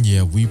promise.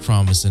 Yeah, we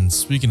promise. And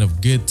speaking of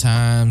good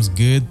times,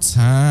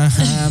 I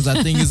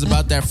think it's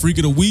about that freak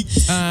of the week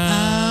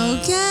time.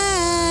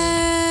 Okay.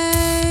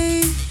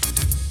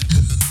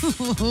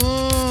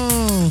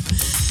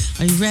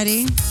 Are you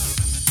ready?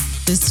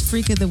 This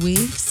freak of the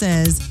week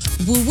says,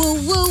 woo, woo,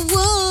 woo,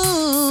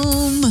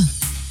 womb.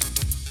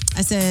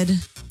 I said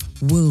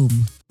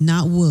womb,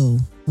 not woo.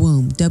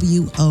 Womb,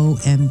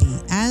 W-O-M-B,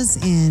 as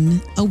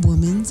in a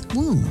woman's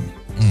womb.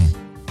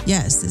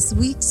 Yes, this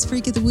week's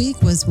Freak of the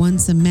Week was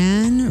once a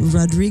man,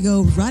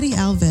 Rodrigo Roddy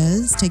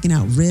Alves, taking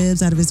out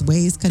ribs out of his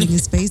waist, cutting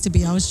his face to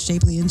be all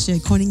shapely and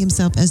shit, coining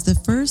himself as the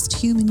first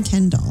human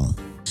Ken doll.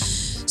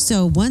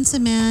 So once a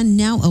man,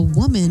 now a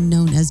woman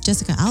known as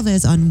Jessica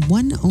Alves on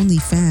One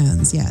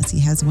OnlyFans. Yes,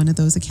 he has one of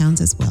those accounts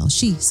as well.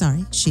 She.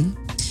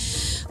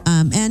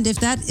 And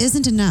if that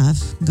isn't enough,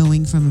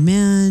 going from a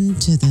man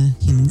to the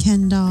human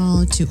Ken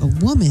doll to a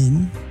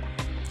woman,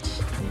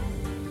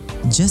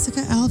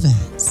 Jessica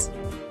Alves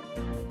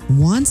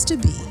wants to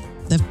be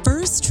the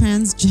first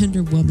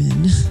transgender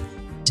woman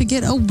to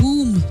get a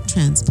womb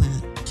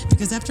transplant.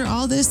 Because after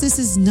all this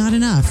is not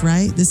enough,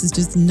 right? This is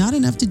just not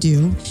enough to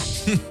do.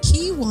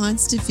 He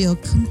wants to feel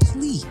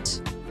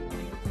complete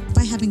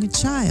by having a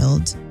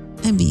child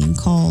and being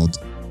called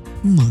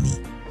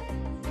mommy.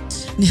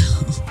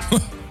 Now,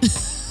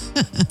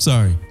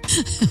 sorry.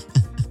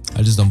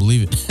 I just don't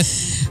believe it.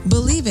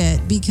 Believe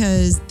it,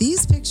 because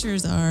these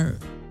pictures are...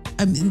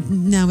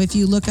 now, if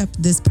you look up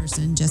this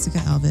person, Jessica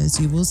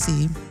Alves, you will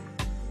see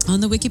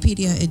on the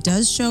Wikipedia, it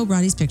does show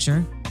Roddy's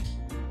picture.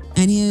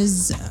 And he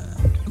is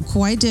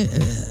quite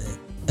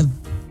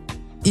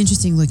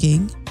interesting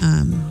looking.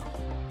 A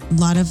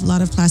lot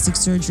of plastic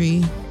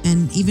surgery,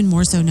 and even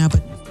more so now,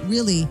 but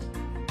really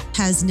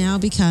has now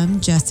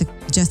become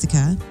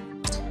Jessica.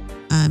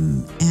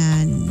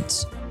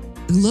 And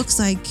looks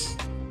like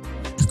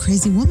a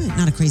crazy woman.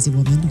 Not a crazy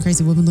woman. A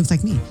crazy woman looks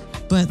like me.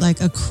 But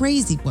like a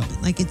crazy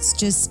woman. Like, it's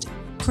just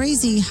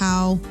crazy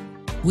how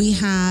we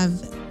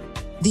have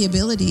the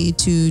ability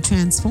to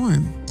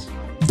transform.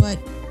 But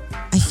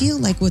I feel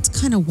like what's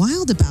kind of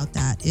wild about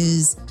that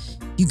is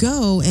you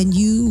go and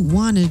you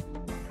want to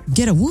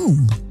get a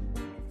womb.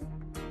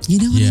 You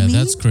know what I mean? Yeah,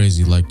 that's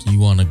crazy. Like, you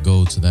want to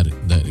go to that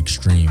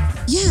extreme.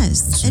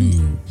 Yes. To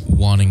and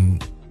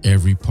wanting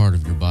every part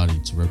of your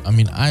body to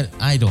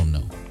I don't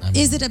know.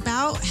 Is it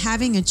about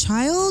having a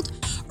child,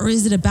 or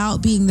is it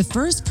about being the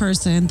first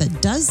person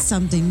that does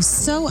something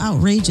so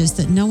outrageous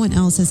that no one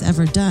else has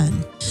ever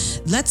done?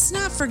 Let's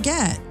not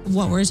forget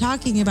what we're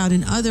talking about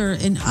in other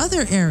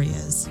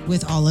areas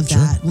with all of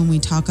that. When we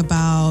talk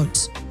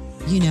about,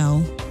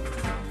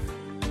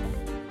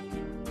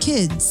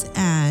 kids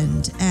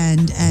and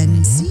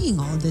seeing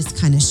all of this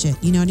kind of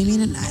shit. You know what I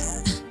mean? And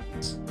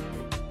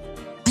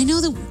I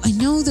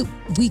know that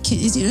we can,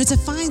 it's a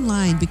fine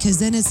line, because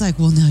then it's like,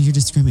 well, now you're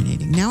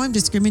discriminating. Now I'm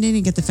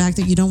discriminating at the fact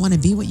that you don't want to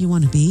be what you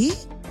want to be,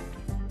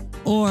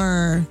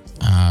 or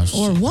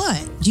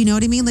what? Do you know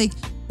what I mean? Like,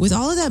 with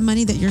all of that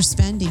money that you're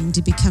spending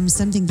to become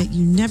something that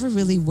you never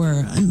really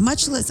were,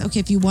 much less, okay,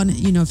 if you want,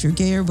 if you're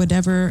gay or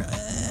whatever,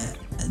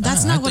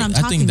 that's not what I'm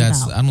talking about.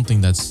 I don't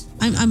think that's.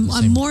 I'm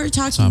more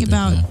talking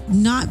about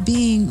not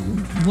being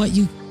what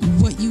you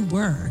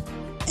were.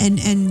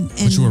 And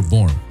but you were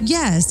born.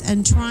 Yes,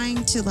 and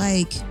trying to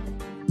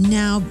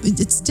now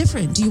it's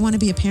different. Do you want to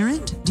be a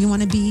parent? Do you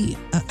want to be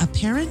a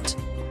parent?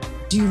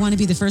 Do you want to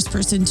be the first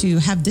person to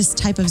have this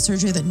type of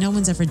surgery that no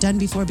one's ever done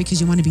before,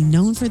 because you want to be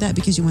known for that,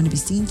 because you want to be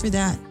seen for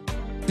that,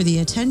 for the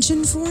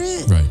attention for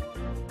it? Right.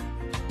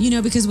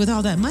 Because with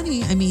all that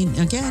money,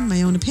 again,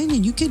 my own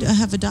opinion, you could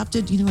have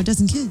adopted, a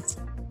dozen kids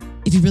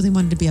if you really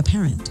wanted to be a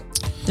parent.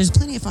 There's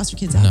plenty of foster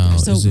kids out there.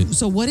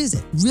 So what is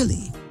it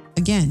really?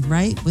 Again,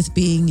 right? With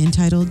being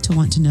entitled to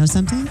want to know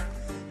something.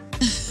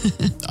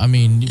 I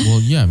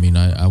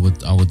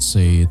would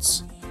say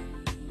it's,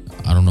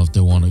 I don't know if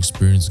they want to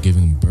experience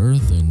giving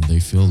birth and they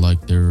feel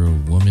like they're a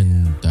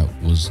woman that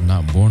was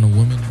not born a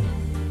woman.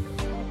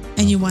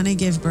 And you want to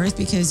give birth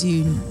because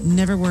you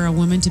never were a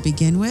woman to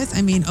begin with.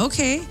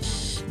 Okay,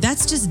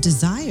 that's just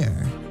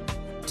desire.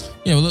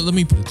 Yeah, well, let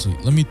me put it to you.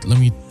 Let me,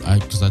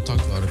 because I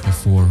talked about it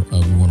before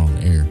we went on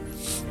air,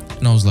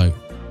 and I was like,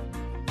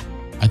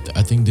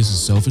 I think this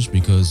is selfish,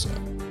 because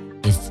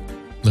if,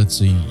 let's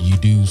say, you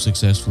do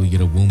successfully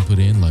get a womb put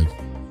in, all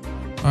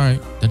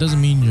right, that doesn't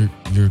mean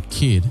your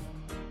kid,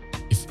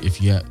 if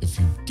you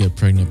get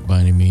pregnant by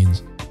any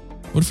means,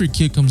 what if your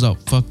kid comes out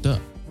fucked up?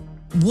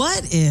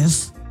 What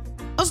if?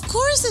 Of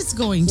course it's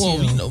going to.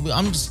 Well,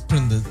 I'm just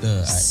putting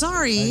the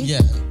sorry.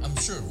 Yeah, I'm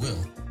sure it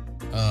will.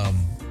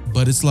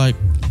 But it's like,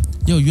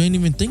 yo, you ain't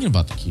even thinking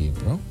about the kid,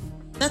 bro.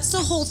 That's the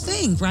whole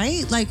thing,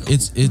 right?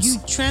 It's you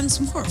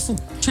transform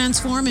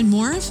and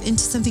morph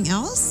into something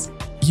else.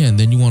 Yeah, and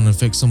then you want to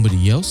affect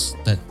somebody else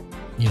that,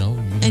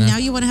 and now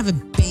you want to have a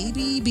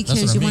baby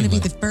because you want to be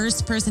the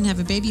first person to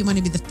have a baby. You want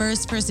to be the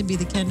first person to be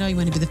the Ken doll. You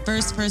want to be the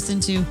first person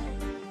to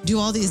do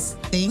all these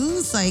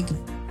things.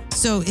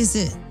 So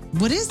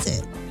what is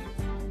it?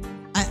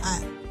 I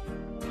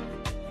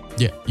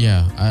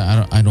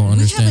don't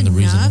understand the reason.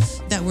 We have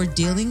enough that we're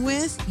dealing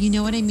with. You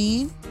know what I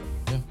mean?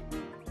 Yeah.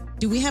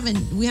 Do we have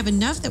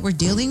enough that we're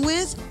dealing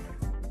with,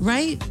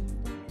 right?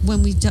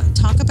 When we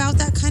talk about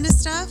that kind of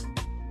stuff.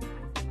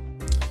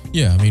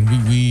 Yeah,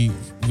 we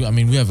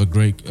have a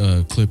great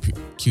clip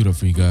queued up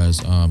for you guys.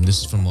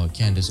 This is from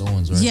Candace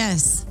Owens, right?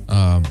 Yes.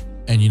 And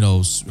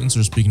since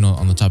we're speaking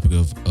on the topic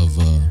of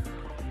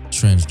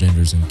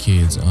transgenders and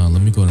kids,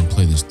 let me go ahead and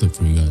play this clip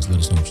for you guys. Let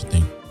us know what you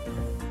think.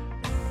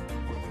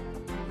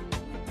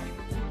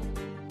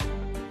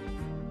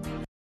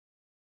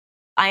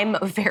 I'm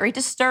very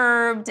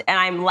disturbed and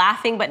I'm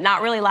laughing, but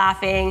not really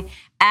laughing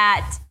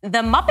at the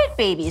Muppet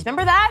Babies.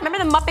 Remember that?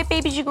 Remember the Muppet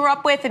Babies you grew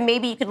up with and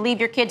maybe you could leave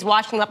your kids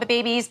watching Muppet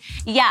Babies?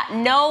 Yeah,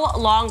 no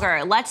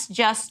longer. Let's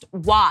just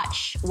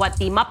watch what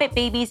the Muppet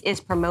Babies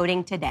is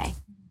promoting today.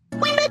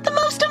 We met the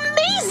most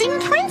amazing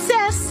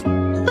princess,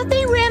 but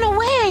they ran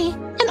away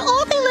and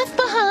all they left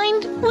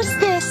behind was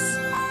this.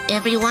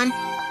 Everyone,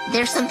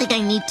 there's something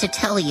I need to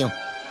tell you.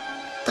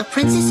 The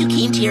princess who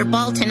came to your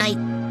ball tonight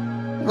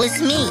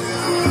was me.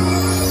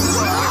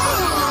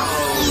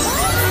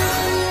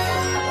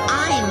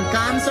 I'm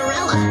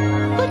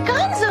Gonzarella. But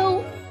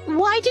Gonzo,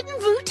 why didn't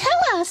Vu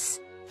tell us?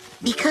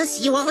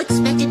 Because you all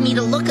expected me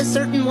to look a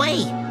certain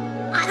way.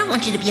 I don't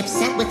want you to be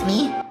upset with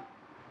me.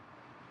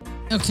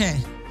 Okay.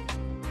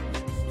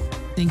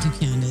 Thank you,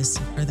 Candace,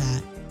 for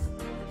that.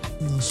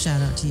 A little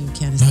shout out to you,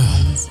 Candace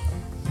Owens.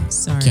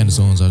 Sorry. Candace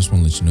Owens, I just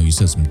want to let you know you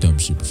said some dumb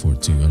shit before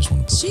too. I just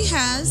want to put She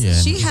has. Yeah,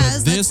 She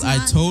has. But this,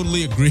 I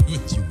totally agree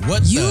with you.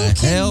 What You the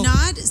hell?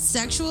 cannot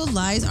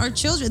sexualize our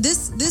children.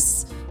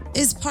 This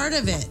is part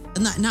of it.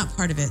 Not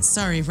part of it.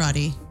 Sorry,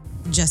 Roddy,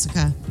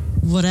 Jessica,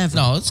 whatever.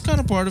 No, it's kind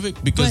of part of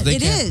it because But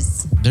it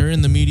is. They're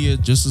in the media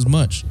just as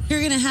much. You're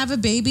going to have a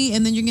baby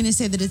and then you're going to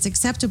say that it's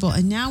acceptable.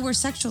 And now we're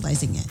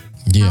sexualizing it.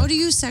 Yeah. How do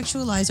you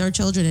sexualize our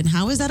children? And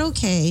how is that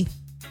okay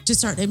to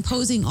start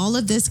imposing all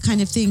of this kind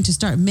of thing, to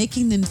start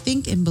making them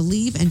think and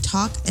believe and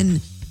talk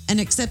and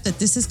accept that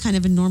this is kind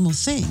of a normal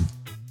thing?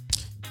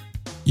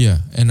 Yeah.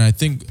 And I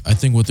think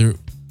what they're,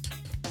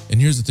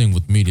 and here's the thing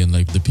with media and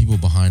like the people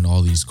behind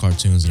all these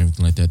cartoons and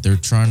everything like that, they're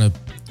trying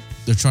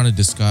to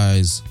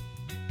disguise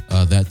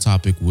that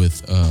topic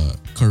with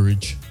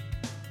courage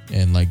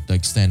and like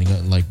standing up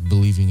and like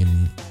believing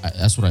in.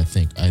 That's what I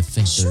think. I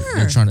think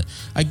they're trying to.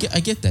 I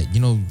get that.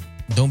 You know,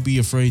 don't be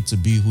afraid to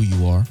be who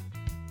you are.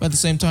 But at the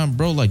same time,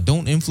 bro, like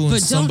don't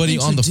influence somebody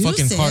on the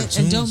fucking cartoons.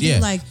 And don't be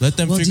like, let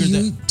them figure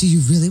that. Do you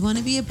really want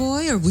to be a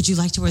boy, or would you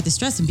like to wear this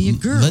dress and be a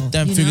girl? Let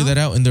them figure that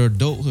out in their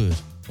adulthood,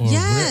 or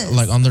Yes.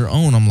 like on their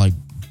own. I'm like,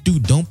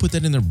 dude, don't put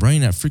that in their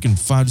brain at freaking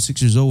 5 to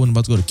 6 years old when they're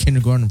about to go to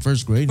kindergarten and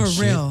first grade. For and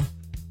real.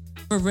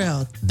 Shit. For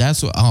real.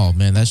 That's what. Oh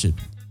man, that shit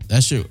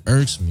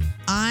irks me.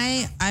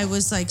 I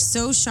was like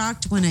so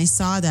shocked when I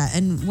saw that.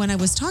 And when I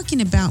was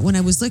when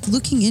I was like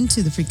looking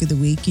into the Freak of the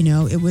Week, you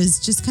know, it was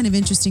just kind of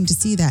interesting to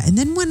see that. And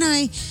then when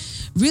I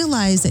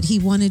realized that he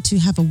wanted to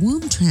have a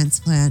womb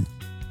transplant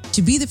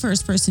to be the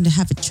first person to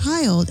have a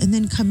child and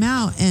then come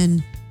out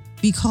and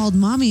be called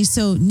mommy.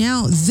 So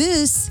now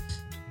this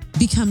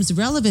becomes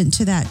relevant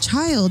to that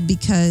child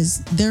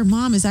because their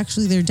mom is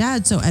actually their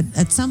dad. So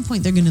at some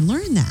point they're going to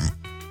learn that.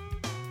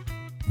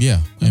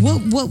 Yeah.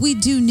 What we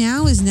do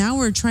now is now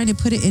we're trying to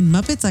put it in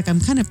Muppets. Like I'm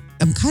kind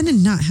of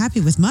not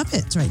happy with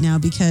Muppets right now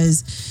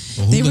because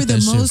they were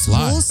the most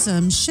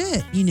wholesome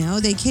shit. You know,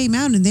 they came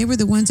out and they were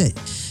the ones that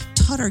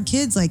taught our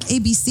kids like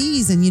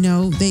ABCs and, you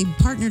know, they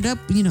partnered up,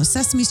 you know,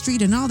 Sesame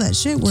Street and all that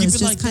shit where it's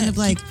just kind of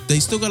like they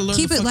still got to learn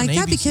keep it like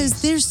that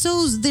ABCs.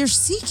 because they're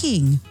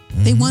seeking.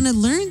 They want to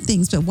learn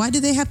things, but why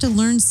do they have to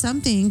learn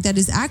something that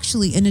is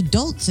actually an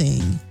adult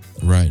thing?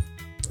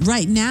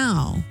 Right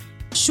now.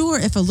 Sure,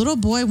 if a little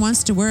boy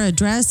wants to wear a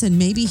dress and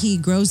maybe he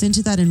grows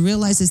into that and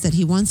realizes that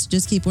he wants to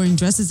just keep wearing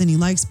dresses and he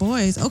likes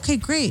boys, okay,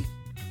 great.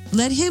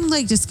 Let him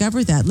like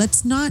discover that.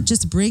 Let's not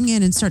just bring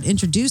in and start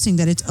introducing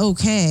that it's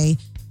okay,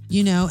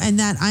 you know, and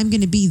that I'm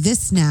going to be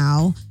this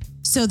now,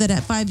 so that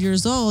at 5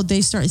 years old, they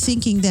start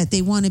thinking that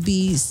they want to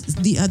be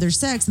the other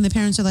sex and the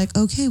parents are like,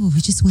 okay, well, we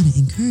just want to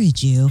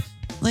encourage you.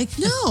 Like,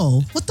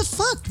 no, what the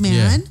fuck,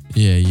 man?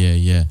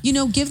 Yeah. You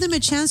know, give them a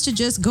chance to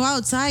just go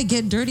outside,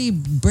 get dirty,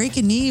 break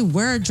a knee,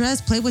 wear a dress,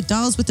 play with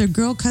dolls with their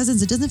girl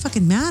cousins. It doesn't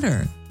fucking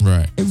matter.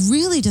 Right. It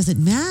really doesn't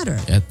matter.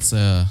 It's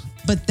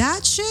But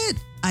that shit,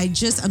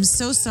 I'm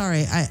so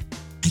sorry. I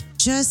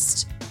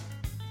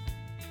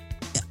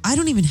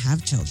don't even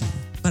have children,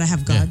 but I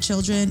have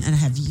godchildren and I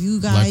have you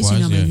guys, Likewise, you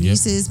know, my yeah,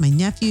 nieces, my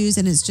nephews.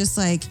 And it's just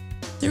like,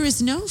 there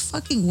is no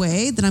fucking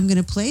way that I'm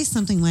going to play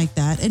something like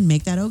that and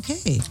make that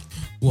okay.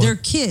 Well, they're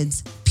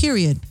kids,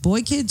 period.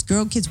 Boy kids,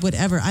 girl kids,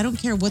 whatever. I don't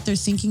care what they're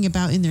thinking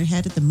about in their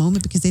head at the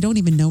moment because they don't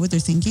even know what they're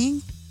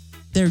thinking.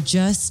 They're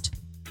just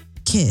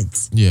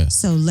kids. Yeah.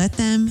 So let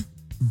them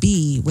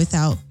be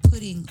without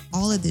putting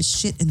all of this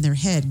shit in their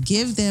head.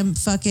 Give them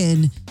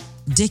fucking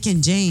Dick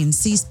and Jane,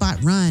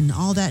 C-Spot Run,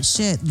 all that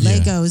shit,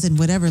 Legos and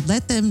whatever.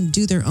 Let them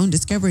do their own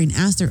discovery and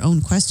ask their own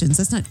questions.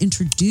 Let's not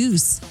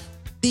introduce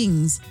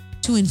things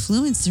to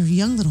influence their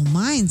young little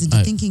minds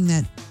into thinking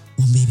that,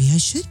 well, maybe I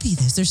should be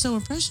this. They're so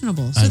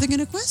impressionable. So they're going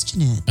to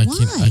question it.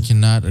 Why? I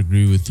cannot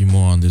agree with you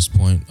more on this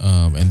point.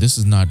 And this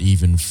is not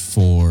even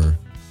for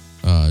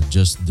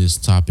just this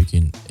topic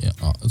in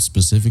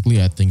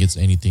specifically. I think it's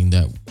anything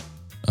that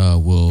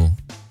will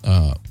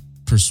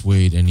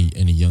persuade any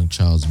young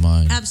child's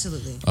mind.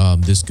 Absolutely.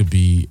 This could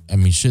be, I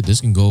mean, shit, this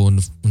can go in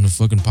the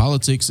fucking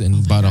politics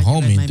and by the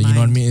homie. You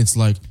know what I mean? It's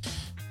like,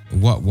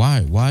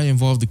 why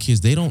involve the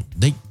kids?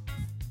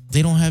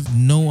 they don't have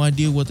no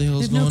idea what the hell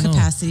They is have no going on.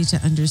 capacity to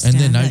understand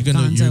And then now that you're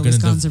Gonzo gonna was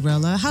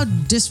Gonzarella. How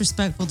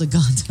disrespectful to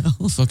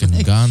Gonzo. Fucking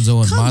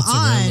Gonzo and come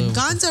mozzarella. on,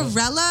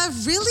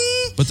 Gonzarella,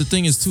 really? But the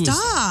thing is too,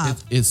 Stop.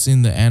 it's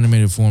in the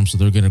animated form, so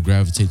they're gonna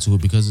gravitate to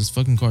it because it's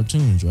fucking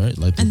cartoons, right?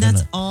 Like, And they're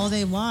that's gonna, all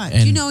they watch.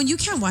 and- You know, and you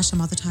can't watch them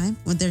all the time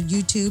when they're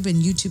YouTube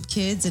and YouTube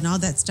Kids and all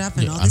that stuff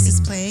and Yeah, all I this is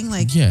mean, playing.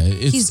 Like, yeah,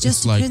 it's- he's just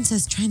it's a like-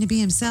 princess trying to be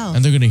himself.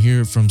 and they're gonna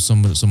hear it from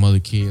some other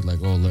kid, like,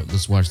 oh,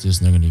 let's watch this,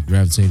 and they're gonna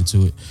gravitate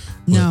to it.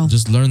 But No.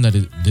 just learn that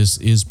this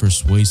is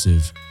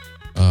persuasive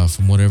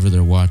from whatever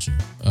they're watching.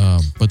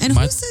 But And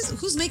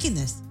who's making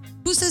this?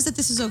 Who says that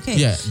this is okay?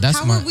 Yeah, that's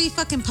How my- are we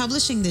fucking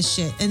publishing this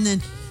shit? And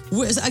then,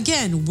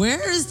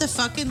 where is the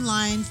fucking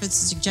line for the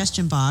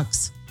suggestion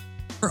box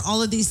for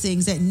all of these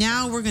things that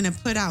now we're going to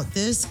put out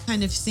this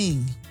kind of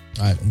thing?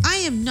 I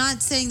am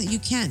not saying that you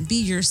can't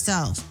be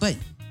yourself, but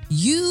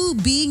you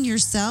being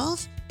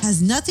yourself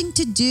has nothing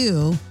to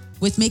do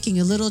with making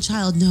a little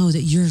child know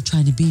that you're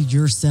trying to be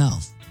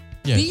yourself.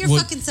 yeah, be your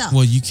fucking self.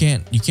 Well, you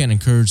can't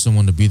encourage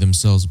someone to be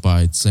themselves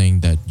by saying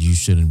that you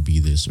shouldn't be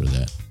this or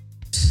that.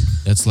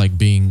 That's like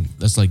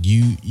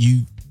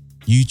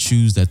you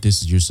choose that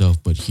this is yourself,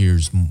 but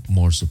here's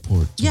more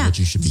support to what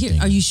you should be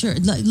thinking. Are you sure?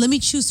 Let me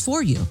choose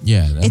for you.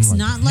 Yeah, I'm It's like,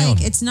 not hell like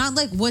no. it's not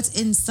like what's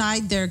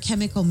inside their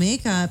chemical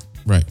makeup.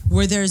 Right.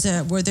 Where there is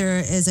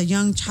a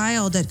young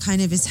child that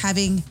kind of is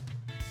having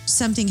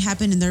something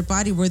happen in their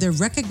body where they're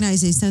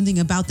recognizing something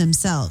about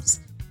themselves.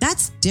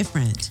 That's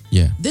different.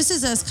 Yeah. This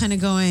is us kind of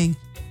going,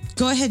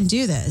 go ahead and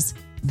do this.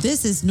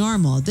 This is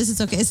normal. This is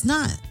okay. It's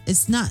not.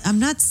 I'm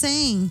not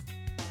saying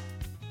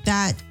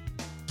that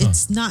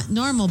it's not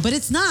normal, but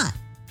it's not.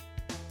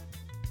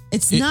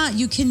 It's not.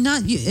 You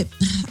cannot.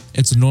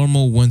 It's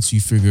normal once you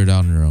figure it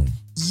out on your own.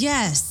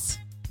 Yes,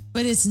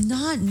 but it's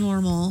not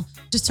normal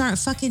to start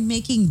fucking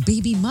making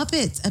baby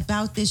Muppets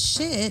about this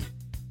shit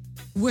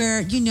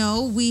where, you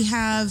know, we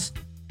have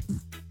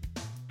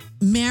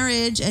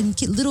marriage and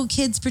little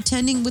kids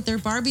pretending with their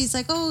Barbies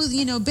like, oh,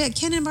 you know,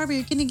 Ken and Barbie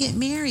are going to get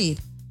married.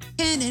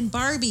 Ken and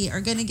Barbie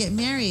are going to get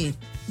married,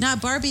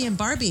 not Barbie and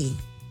Barbie.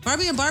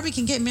 Barbie and Barbie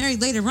can get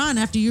married later on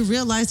after you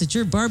realize that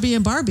you're Barbie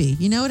and Barbie.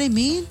 You know what I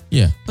mean?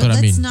 Yeah, But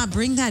I let's mean, not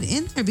bring that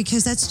in there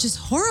because that's just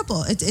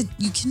horrible.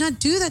 You cannot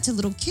do that to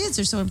little kids.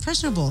 They're so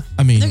impressionable.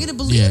 I mean, they're gonna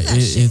believe that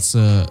shit. It's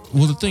well,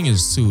 the thing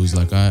is too is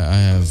like I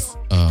have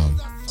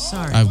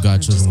Sorry, I've got I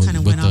just children kinda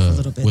with went off a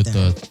little bit with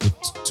there.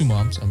 with two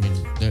moms. I mean,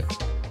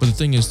 but the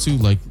thing is too,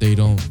 like they're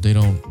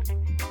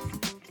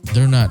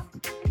not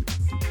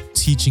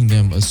teaching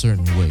them a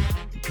certain way,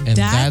 and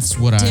that's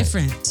what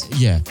different. that's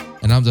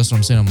what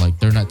I'm saying. I'm like,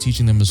 they're not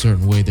teaching them a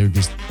certain way. They're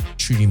just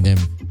treating them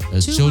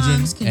as Two children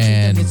moms can treat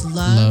them and with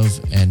love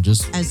and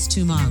just as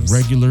two moms.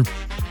 regular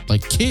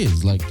like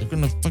kids. Like they're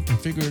gonna fucking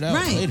figure it out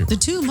Right. later. The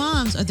two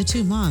moms are the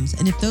two moms.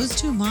 And if those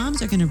two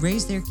moms are going to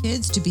raise their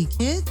kids to be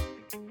kids,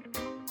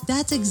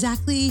 that's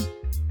exactly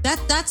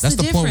that's the the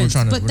point difference. we're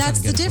trying to that's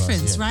the get across,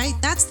 difference, yeah. right?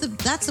 That's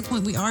the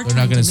point we are They're trying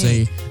not gonna to say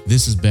make.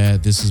 this is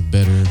bad, this is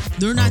better.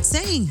 They're not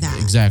saying that.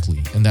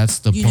 Exactly, and that's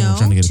the You point know, we're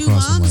trying to get two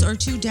across. moms I'm or like,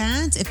 two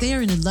dads, if they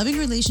are in a loving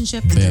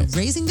relationship and Bet.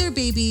 they're raising their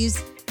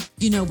babies,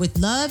 you know, with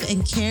love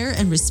and care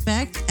and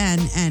respect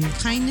and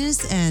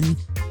kindness and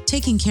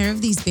taking care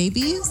of these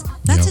babies,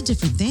 that's Yep. a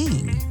different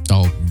thing.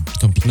 oh,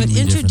 completely. But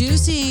different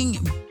thing.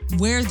 introducing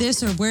wear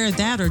this or wear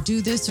that or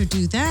do this or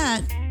do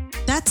that,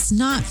 that's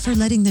not for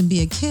letting them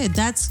be a kid.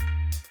 That's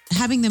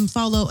having them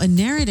follow a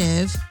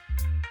narrative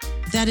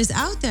that is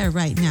out there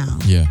right now.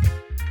 Yeah,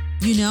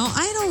 You know,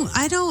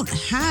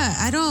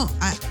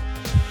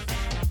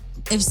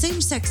 if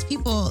same-sex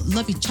people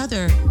love each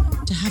other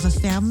to have a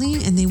family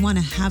and they want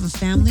to have a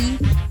family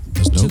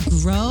that's to dope.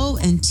 grow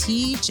and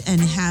teach and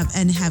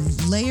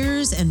have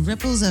layers and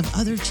ripples of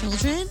other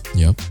children,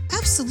 Yep,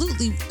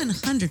 absolutely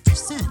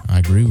 100%. I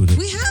agree with it.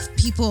 We have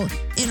people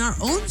in our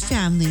own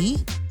family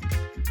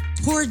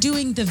who are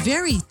doing the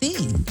very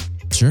thing,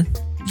 Sure.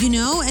 you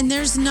know, and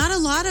there's not a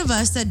lot of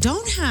us that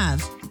don't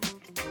have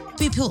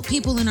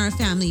people in our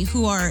family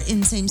who are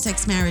in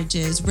same-sex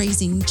marriages,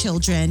 raising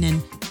children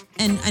and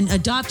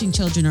adopting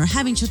children or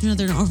having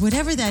children or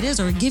whatever that is,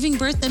 or giving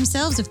birth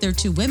themselves if they're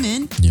two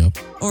women Yep.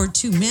 or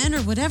two men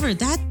or whatever.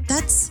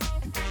 That's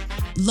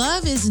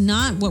love is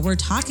not what we're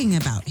talking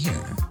about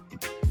here.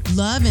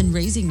 Love and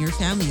raising your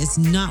family is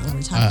not what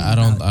we're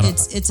talking about.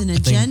 It's an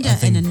agenda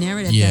and a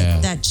narrative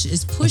that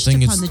is pushed upon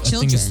the children. I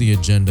think it's the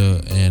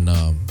agenda, and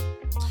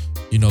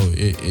you know,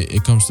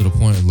 it comes to the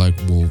point like,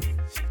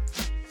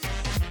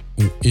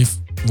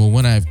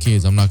 when I have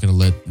kids, I'm not gonna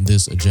let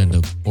this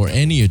agenda or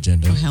any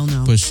agenda hell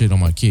no. push shit on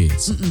my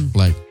kids.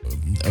 Like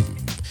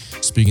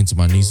speaking to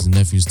my nieces and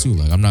nephews too.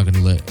 Like I'm not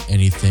gonna let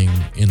anything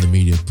in the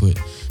media put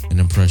an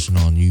impression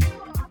on you.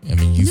 I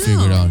mean, you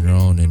figure it out on your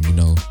own, and you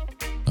know,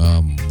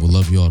 we'll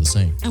love you all the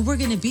same. And we're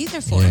going to be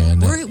there for Yeah, it.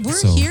 and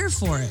We're here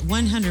for it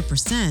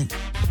 100%.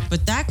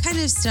 But that kind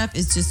of stuff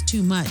is just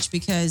too much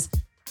because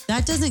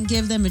that doesn't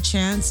give them a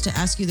chance to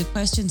ask you the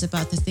questions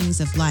about the things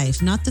of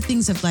life, not the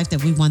things of life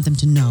that we want them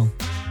to know,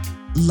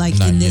 like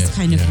Not in this yet,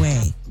 kind of yeah.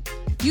 way.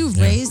 You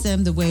raise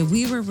them the way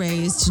we were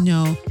raised to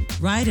know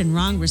right and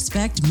wrong,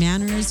 respect,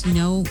 manners, you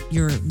know,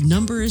 your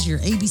numbers, your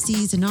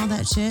ABCs and all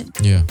that shit.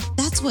 Yeah.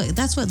 That's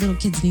what little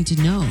kids need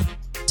to know.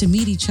 To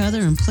meet each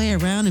other and play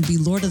around and be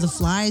Lord of the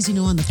Flies, you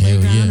know, on the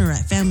playground or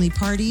at family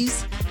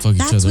parties. Fuck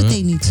each other That's what up.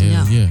 they need to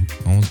know. Yeah.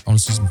 I want to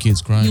see some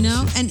kids crying. You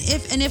know, and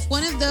shit. and if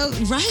one of those,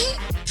 right?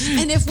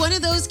 And if one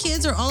of those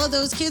kids or all of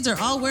those kids are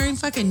all wearing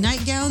fucking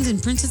nightgowns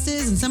and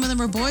princesses, and some of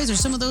them are boys, or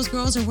some of those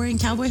girls are wearing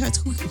cowboy hats,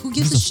 who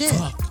gives a shit?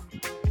 Fuck?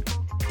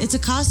 It's a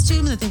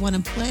costume that they want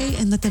to play,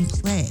 and let them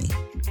play,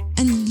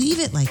 and leave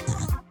it like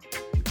that.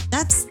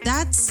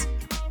 That's.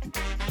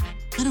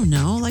 I don't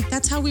know. Like,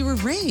 that's how we were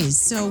raised.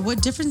 So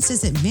what difference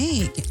does it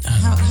make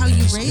how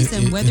you raise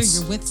them, whether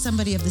you're with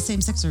somebody of the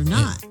same sex or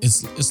not?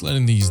 It's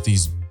letting these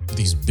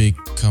big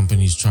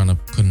companies trying to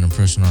put an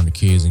impression on the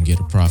kids and get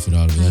a profit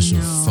out of it. That shit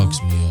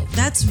fucks me up.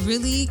 That's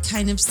really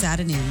kind of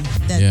saddening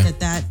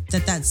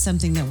that's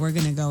something that we're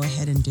going to go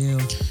ahead and do.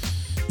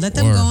 Let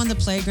them go on the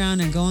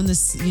playground and go on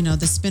this, you know,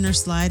 the spinner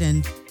slide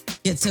and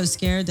get so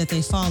scared that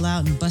they fall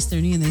out and bust their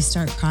knee and they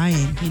start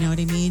crying. You know what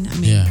I mean?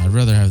 Yeah, I'd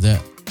rather have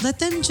that. Let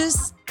them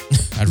just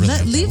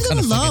leave them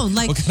alone.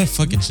 What kind of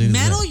fucking shit is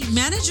that?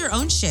 Manage your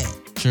own shit.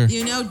 Sure.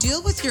 You know,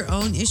 deal with your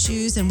own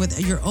issues and with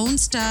your own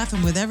stuff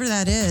and whatever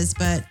that is.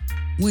 But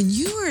when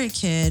you were a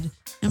kid,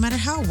 no matter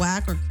how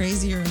whack or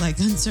crazy or like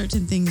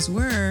uncertain things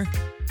were,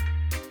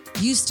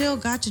 you still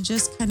got to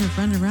just kind of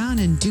run around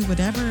and do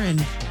whatever.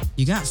 And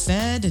you got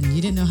fed and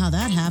you didn't know how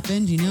that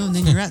happened, you know, and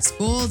then you're at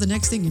school. The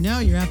next thing you know,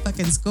 you're at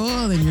fucking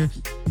school and you're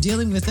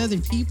dealing with other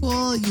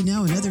people, you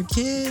know, and other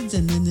kids.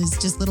 And then there's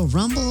just little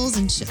rumbles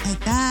and shit like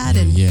that.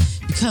 And you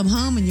come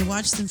home and you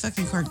watch some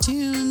fucking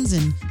cartoons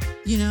and,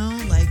 you know,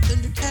 like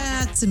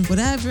Thundercats and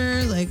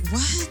whatever. Like,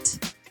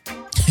 what?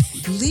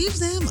 Leave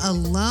them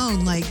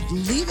alone. Like,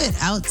 leave it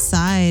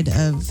outside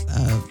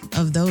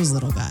of those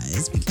little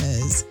guys,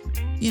 because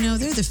you know,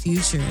 they're the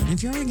future. And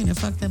if you're already going to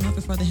fuck them up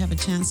before they have a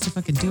chance to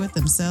fucking do it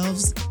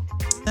themselves,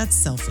 that's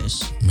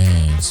selfish.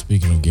 Man,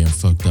 speaking of getting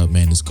fucked up,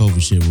 man, this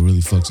COVID shit will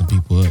really fuck some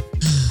people up.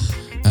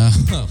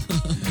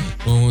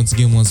 Well,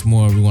 once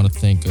more, we want to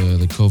thank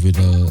the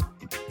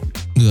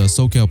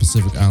SoCal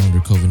Pacific Islander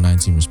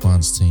COVID-19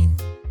 response team.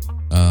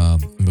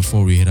 And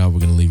before we head out,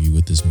 we're going to leave you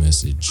with this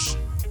message.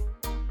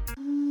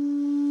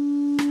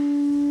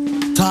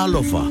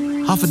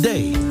 Talofa,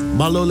 Hafaday,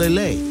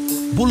 Malolele,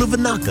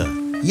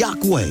 Bulavanaka,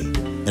 Yakwe,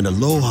 and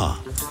Aloha.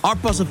 Our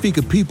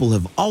Pacifica people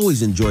have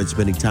always enjoyed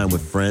spending time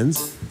with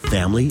friends,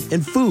 family,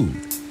 and food.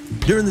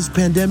 During this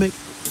pandemic,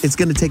 it's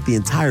going to take the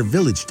entire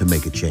village to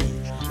make a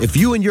change. If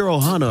you and your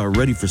Ohana are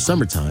ready for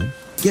summertime,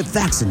 get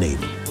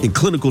vaccinated. In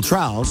clinical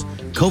trials,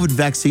 COVID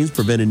vaccines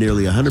prevented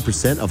nearly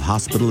 100% of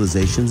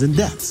hospitalizations and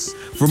deaths.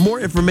 For more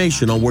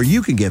information on where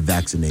you can get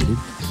vaccinated,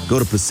 go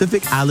to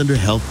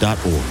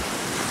pacificislanderhealth.org.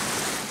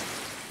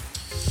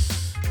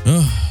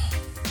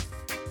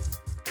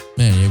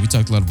 Man, yeah, we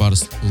talked a lot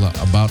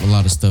about a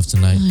lot of stuff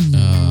tonight.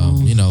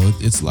 You know,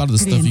 it's a lot of the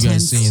stuff you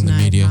guys see in the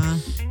media. Huh?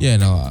 Yeah,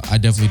 no, I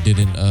definitely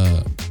didn't.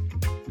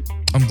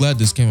 I'm glad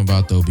this came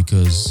about though,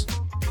 because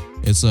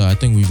it's. I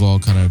think we've all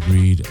kind of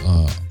agreed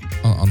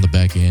on the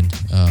back end.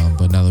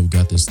 But now that we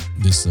got this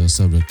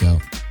subject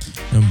out,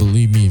 and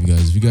believe me,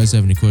 if you guys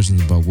have any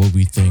questions about what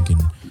we think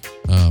and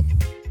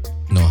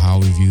you know, how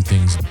we view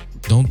things,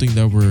 don't think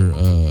that we're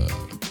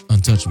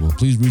untouchable.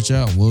 Please reach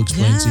out and we'll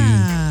explain to you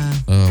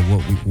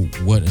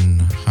what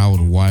and how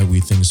and why we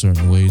think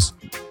certain ways.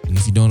 And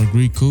if you don't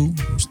agree, cool,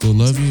 we still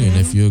love you. And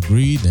if you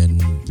agree, then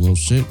well,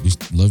 shit, we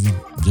love you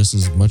just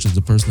as much as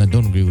the person that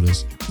don't agree with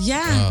us.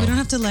 Yeah, we don't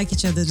have to like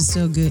each other to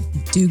still do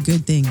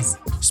good things.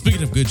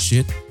 Speaking of good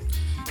shit,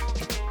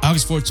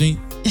 August 14th.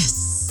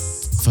 Yes.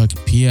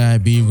 Fucking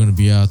PIB, we're gonna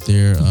be out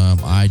there.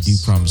 I do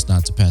promise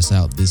not to pass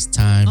out this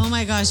time. Oh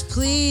my gosh,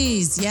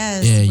 please,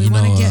 yes. Yeah, we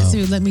want to get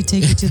through. Let me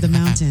take you to the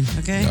mountain,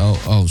 okay?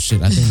 Oh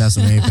shit, I think that's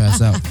the main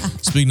pass out.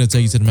 Speaking of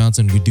take you to the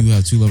mountain, we do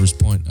have Two Lovers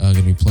Point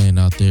gonna be playing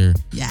out there.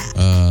 Yeah.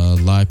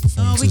 Live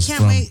performances. Oh, we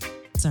can't wait.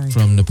 Sorry.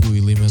 From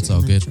Napui Lima, it's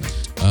all good.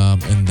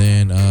 And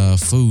then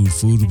food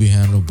will be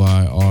handled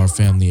by our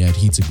family at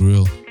Heat's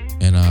Grill.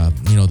 And,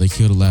 you know, they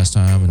killed it last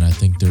time, and I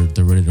think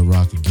they're ready to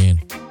rock again.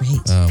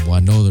 Great. Well, I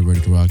know they're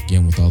ready to rock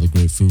again with all the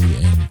great food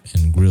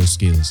and grill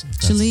skills.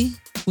 Shalee,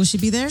 will she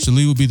be there?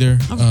 Shalee will be there.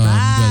 All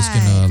right. You guys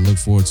can look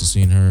forward to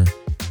seeing her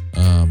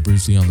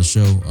briefly on the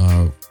show.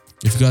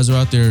 If you guys are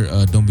out there,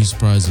 don't be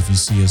surprised if you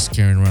see us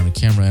carrying around a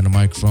camera and a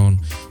microphone.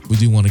 We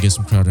do want to get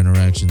some crowd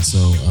interaction,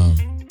 so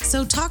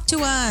talk to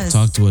us.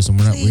 Talk to us, and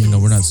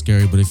we're not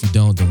scary. But if you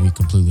don't, then we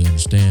completely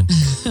understand.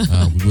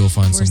 We will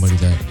find somebody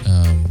that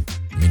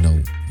you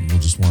know, we'll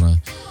just want to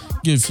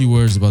give a few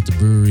words about the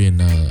brewery and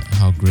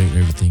how great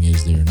everything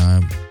is there.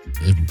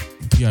 And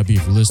PIB,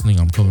 if you're listening,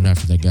 I'm coming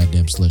after that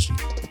goddamn slushy.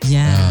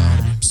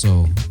 Yeah.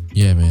 So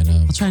yeah, man.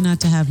 I'll try not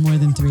to have more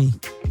than 3.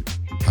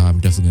 I'm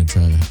definitely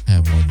gonna try to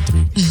have more than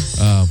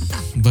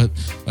 3. But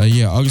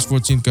yeah, August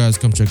 14th, guys,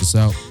 come check us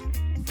out.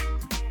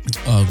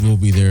 We'll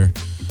be there.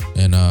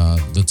 And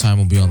the time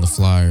will be on the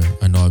flyer.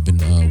 I know I've been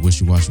wishing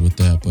wishy-washy with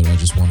that, but I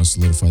just want to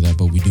solidify that.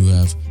 But we do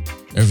have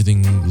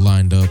everything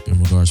lined up in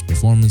regards to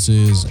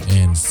performances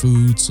and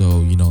food.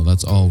 So,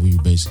 that's all we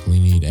basically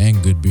need.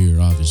 And good beer,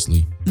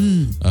 obviously.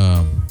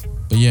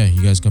 But yeah,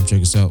 you guys come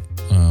check us out.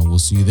 We'll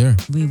see you there.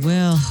 We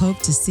will hope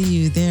to see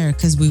you there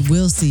because we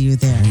will see you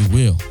there.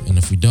 We will. And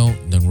if we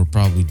don't, then we're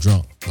probably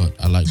drunk. But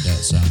I like that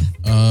sound.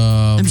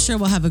 I'm sure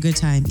we'll have a good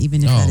time,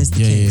 even if that is the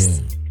case.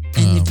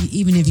 Yeah. And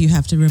even if you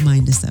have to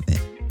remind us of it.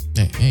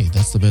 Hey,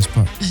 that's the best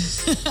part.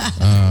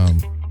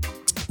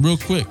 Real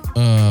quick,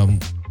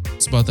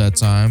 it's about that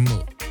time.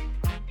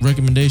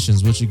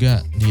 Recommendations, what you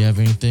got? Do you have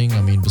anything?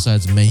 I mean,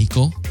 besides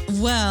Mexico?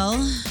 Well,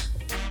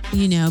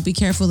 be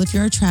careful if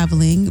you're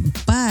traveling.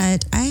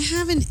 But I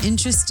have an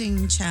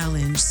interesting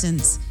challenge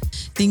since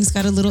things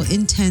got a little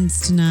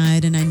intense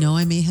tonight. And I know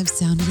I may have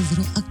sounded a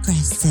little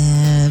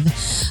aggressive.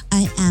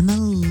 I am a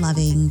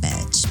loving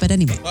bitch. But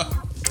anyway,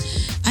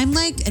 I'm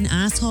like an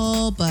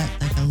asshole, but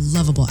like a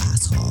lovable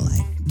asshole.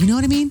 Like, you know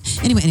what I mean?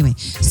 Anyway.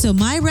 So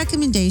my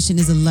recommendation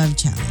is a love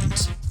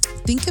challenge.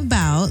 Think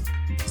about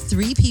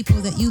 3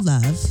 people that you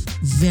love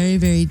very,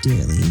 very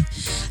dearly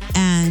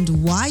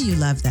and why you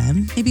love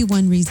them. Maybe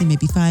one reason,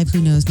 maybe 5,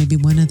 who knows? Maybe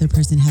one other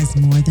person has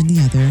more than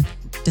the other.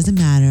 Doesn't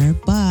matter.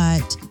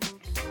 But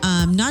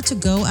not to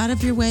go out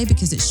of your way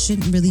because it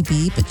shouldn't really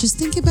be, but just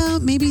think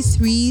about maybe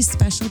 3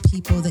 special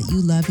people that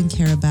you love and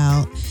care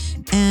about.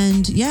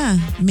 And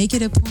make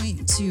it a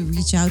point to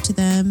reach out to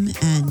them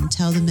and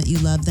tell them that you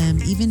love them,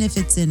 even if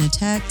it's in a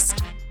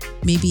text,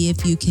 maybe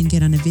if you can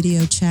get on a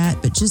video chat,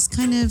 but just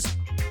kind of,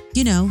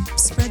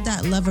 spread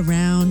that love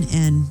around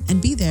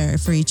and be there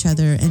for each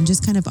other and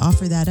just kind of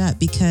offer that up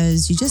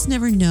because you just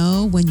never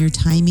know when your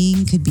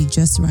timing could be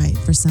just right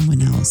for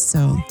someone else.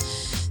 So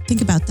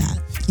think about that,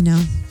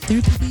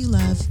 3 people you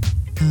love,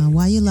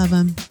 why you love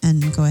them,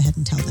 and go ahead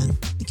and tell them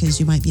because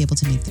you might be able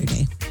to make their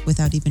day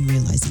without even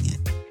realizing it.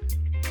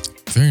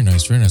 Very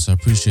nice, very nice. I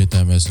appreciate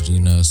that message.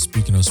 And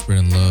speaking of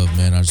spreading love,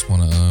 man, I just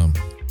want to,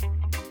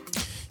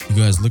 you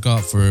guys look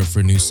out for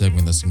a new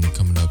segment that's going to be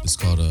coming up. It's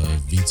called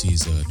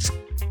VT's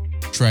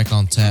Track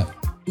on Tap.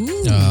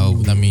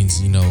 That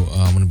means, I'm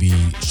going to be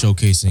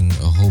showcasing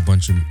a whole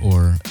bunch of,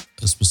 or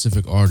a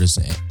specific artist,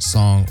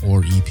 song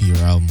or EP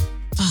or album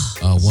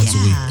once a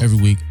week.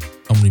 Every week,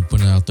 I'm going to be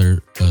putting it out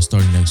there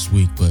starting next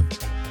week. But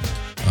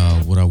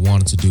what I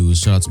wanted to do is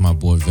shout out to my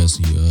boy,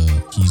 Vesey.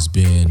 He's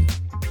been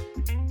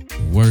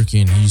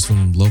working. He's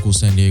from local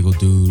San Diego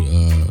dude.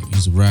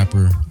 He's a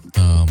rapper.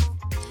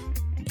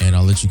 And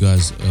I'll let you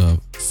guys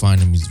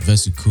find him. He's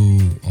Vesey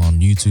Cool on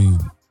YouTube,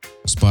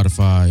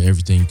 Spotify,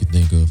 everything you can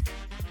think of.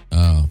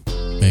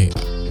 Man,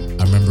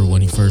 I remember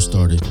when he first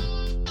started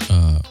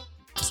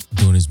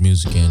doing his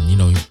music,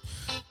 and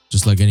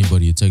just like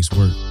anybody, it takes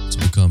work to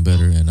become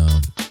better. And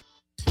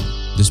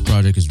this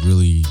project has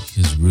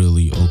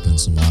really opened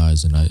some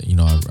eyes, and I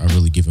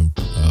really give him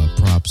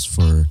props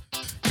for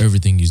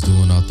everything he's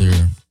doing out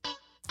there,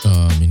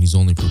 and he's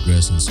only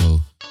progressing.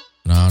 So,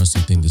 and I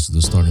honestly think this is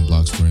the starting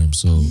blocks for him.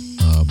 So,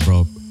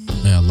 bro,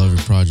 man, I love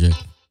your project.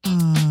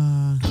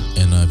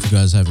 And if you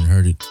guys haven't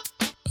heard it,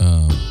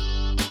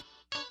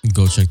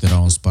 go check that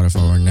out on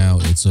Spotify right now.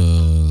 It's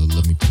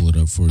let me pull it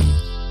up for you.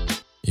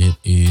 It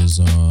is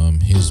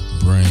his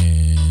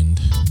brand.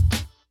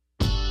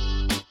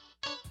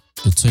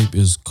 The tape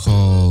is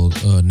called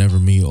Never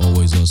Me,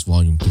 Always Us,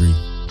 Volume 3.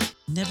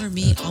 Never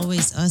Me,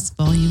 Always Us,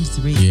 Volume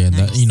 3. Yeah,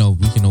 nice. That,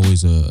 we can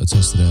always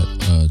attest to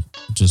that.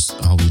 Just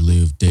how we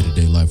live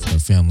day-to-day life with our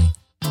family.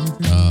 Never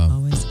Me,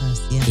 Always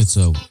Us. Yes. It's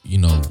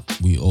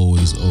we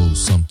always owe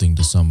something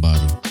to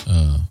somebody.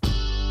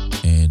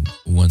 And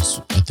once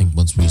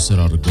we set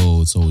out a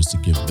goal, it's always to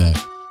give back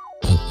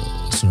a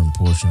certain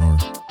portion, or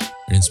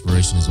an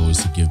inspiration is always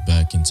to give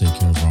back and take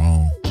care of our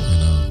own.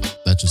 And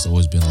that's just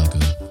always been like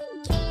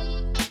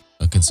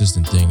a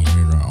consistent thing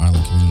here in our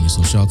island community.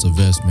 So shout out to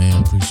Vest,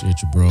 man.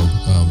 Appreciate you, bro. We're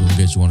gonna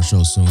get you on the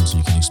show soon so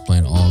you can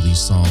explain all these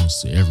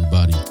songs to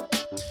everybody.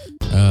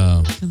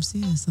 Come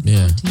see us.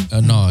 Yeah.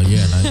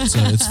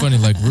 It's funny,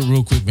 like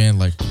real quick, man.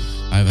 Like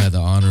I've had the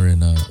honor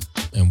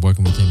and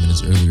working with him in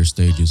his earlier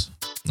stages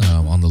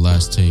on the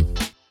last tape,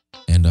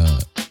 and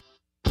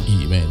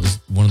this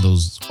one of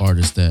those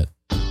artists that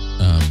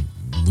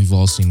we've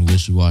all seen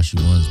wishy-washy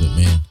ones, but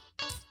man,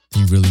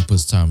 he really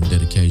puts time and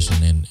dedication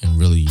and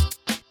really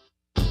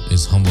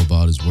is humble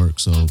about his work.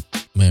 So,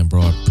 man,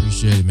 bro, I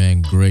appreciate it,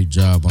 man. Great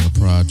job on the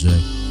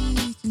project.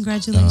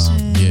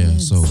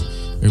 Congratulations. So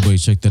everybody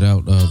check that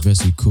out.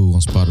 Vesey Cool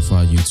on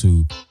Spotify,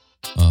 YouTube,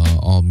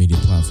 all media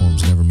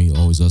platforms. Never Me,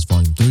 Always Us,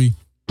 Volume 3.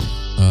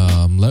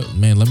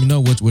 Let me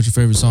know what your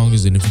favorite song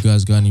is, and if you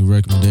guys got any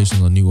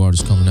recommendations on new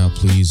artists coming out,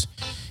 please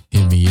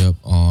hit me up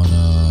on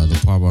the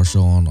Par Bar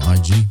Show on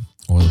IG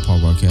or the Par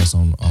Bar Cast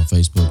on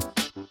Facebook.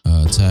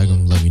 Tag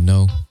them, let me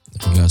know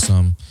if you got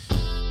something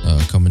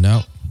coming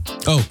out.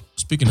 Oh,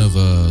 speaking of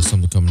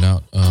something coming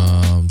out,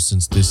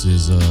 since this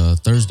is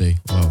Thursday,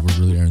 we're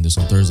really airing this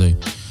on Thursday.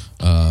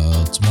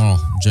 Tomorrow,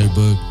 J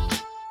Boog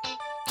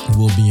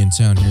will be in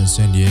town here in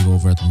San Diego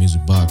over at the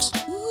Music Box.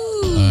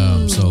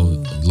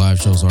 So live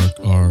shows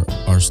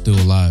are still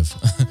alive.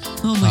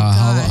 Oh my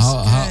gosh!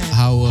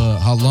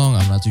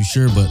 not too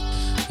sure, but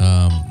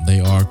they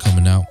are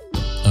coming out.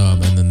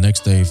 And the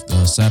next day,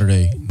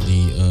 Saturday,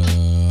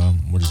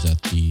 what is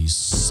that? The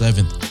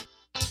 7th,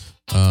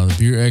 the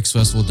Beer X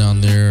Festival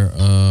down there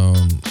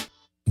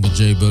with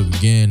J Book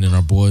again and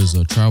our boys,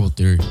 Tribal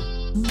Theory.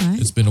 All right.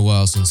 It's been a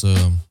while since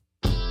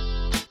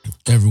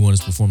everyone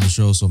has performed the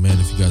show. So, man,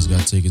 if you guys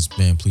got tickets,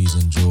 man, please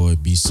enjoy.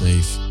 Be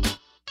safe.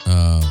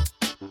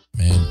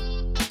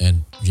 Man,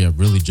 and yeah,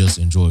 really just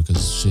enjoy,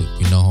 because shit,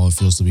 we know how it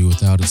feels to be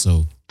without it.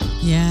 So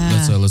Yeah.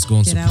 let's go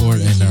and Get out support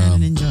while you can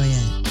and enjoy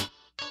it.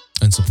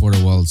 and support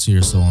it while it's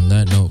here. So on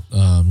that note,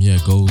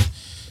 go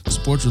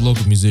support your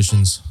local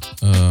musicians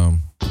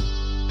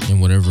in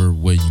whatever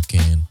way you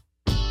can,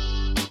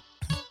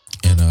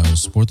 and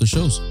support the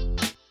shows.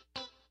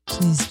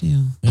 Please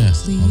do. Yeah.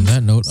 Please on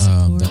that note,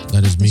 support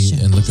that is the me,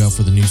 and look shows. out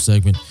for the new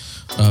segment,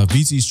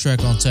 BT's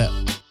Track on Tap,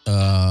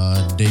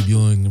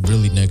 debuting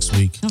really next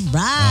week. All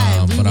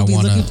right. We But will I be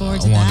wanna, looking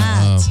forward to I wanna,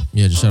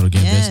 that. just shout out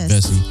again, Yes.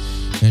 Bessie,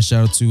 and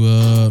shout out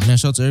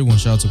to everyone.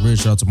 Shout out to Rich,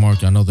 shout out to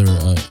Mark. I know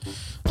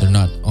they're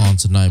not on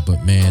tonight,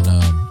 but man,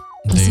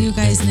 We'll see you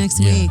guys next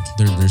week.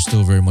 They're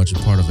still very much a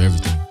part of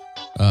everything.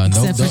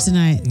 Except for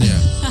tonight. Yeah.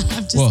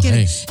 I'm just Well,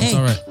 kidding. hey, it's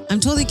all right. I'm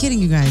totally kidding,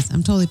 you guys.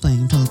 I'm totally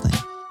playing. No,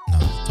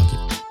 fuck it.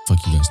 Fuck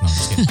you guys. No, I'm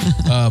just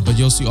kidding. But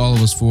you'll see all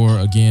of us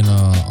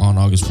on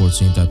August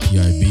 14th at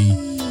PIB.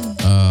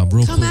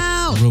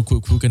 Real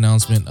quick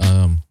announcement.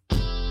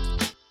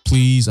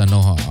 Please, I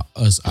know how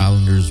us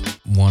Islanders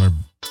want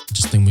to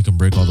just think we can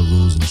break all the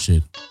rules and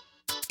shit.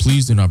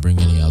 Please do not bring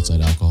any outside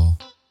alcohol.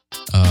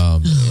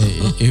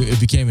 It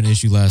became an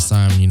issue last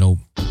time. You know,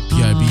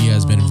 PIB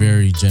has been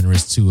very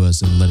generous to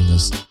us in letting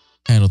us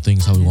handle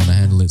things how we want to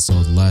handle it. So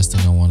the last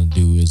thing I want to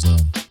do is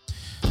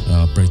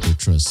break their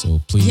trust. So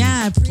please,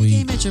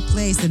 pregame at your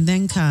place and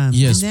then come.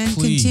 Yes, and then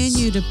please.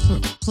 continue to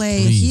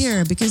play Please.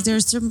 here, because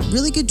there's some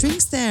really good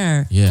drinks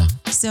there. Yeah.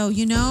 So,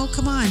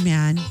 come on,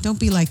 man. Don't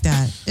be like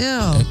that. Ew.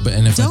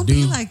 And if Don't I do,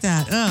 be like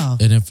that. Ew.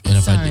 and if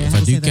Sorry, I had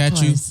to do say that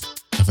catch you, twice.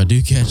 if I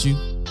do catch you,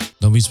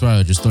 don't be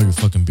surprised. Just throw your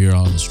fucking beer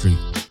out on the street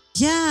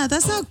Yeah,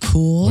 that's not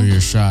cool. or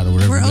your shot or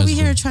whatever. We're you guys over are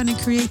here doing. trying to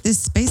create this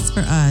space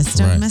for us.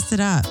 Don't Right. mess it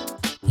up.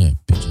 Yeah,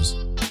 bitches.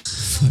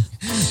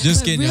 Just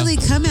But kidding. really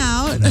y'all. come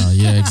out. No,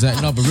 yeah,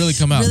 exactly. No, but really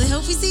come out. Really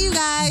hope we see you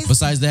guys.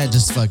 Besides that,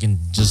 just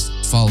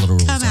follow the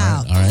rules. Come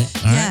out. All right.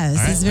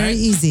 Yes, it's very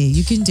easy.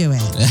 You can do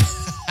it.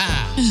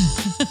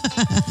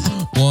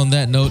 Well, on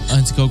that note,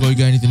 Auntie Coco, you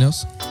got anything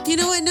else? You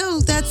know what? No,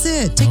 that's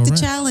it. Take All the right.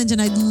 challenge.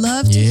 And I'd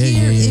love to Yeah,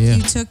 hear yeah, if yeah.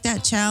 you took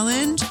that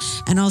challenge,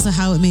 and also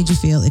how it made you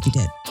feel if you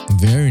did.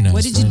 Very nice.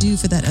 What did you do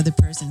for that other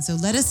person? So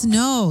let us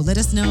know. Let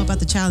us know about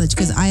the challenge,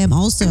 because I am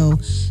also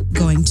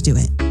going to do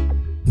it.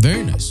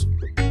 Very nice.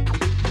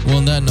 Well,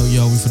 on that note,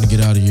 y'all, we finna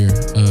get out of here.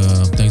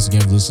 Thanks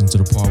again for listening to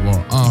the Par Bar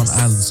on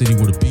Island City,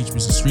 where the beach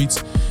meets the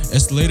streets.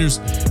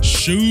 Escalators,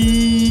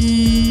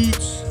 shoot.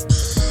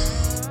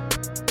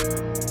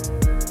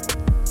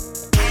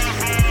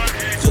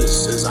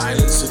 This is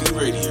Island City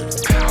Radio.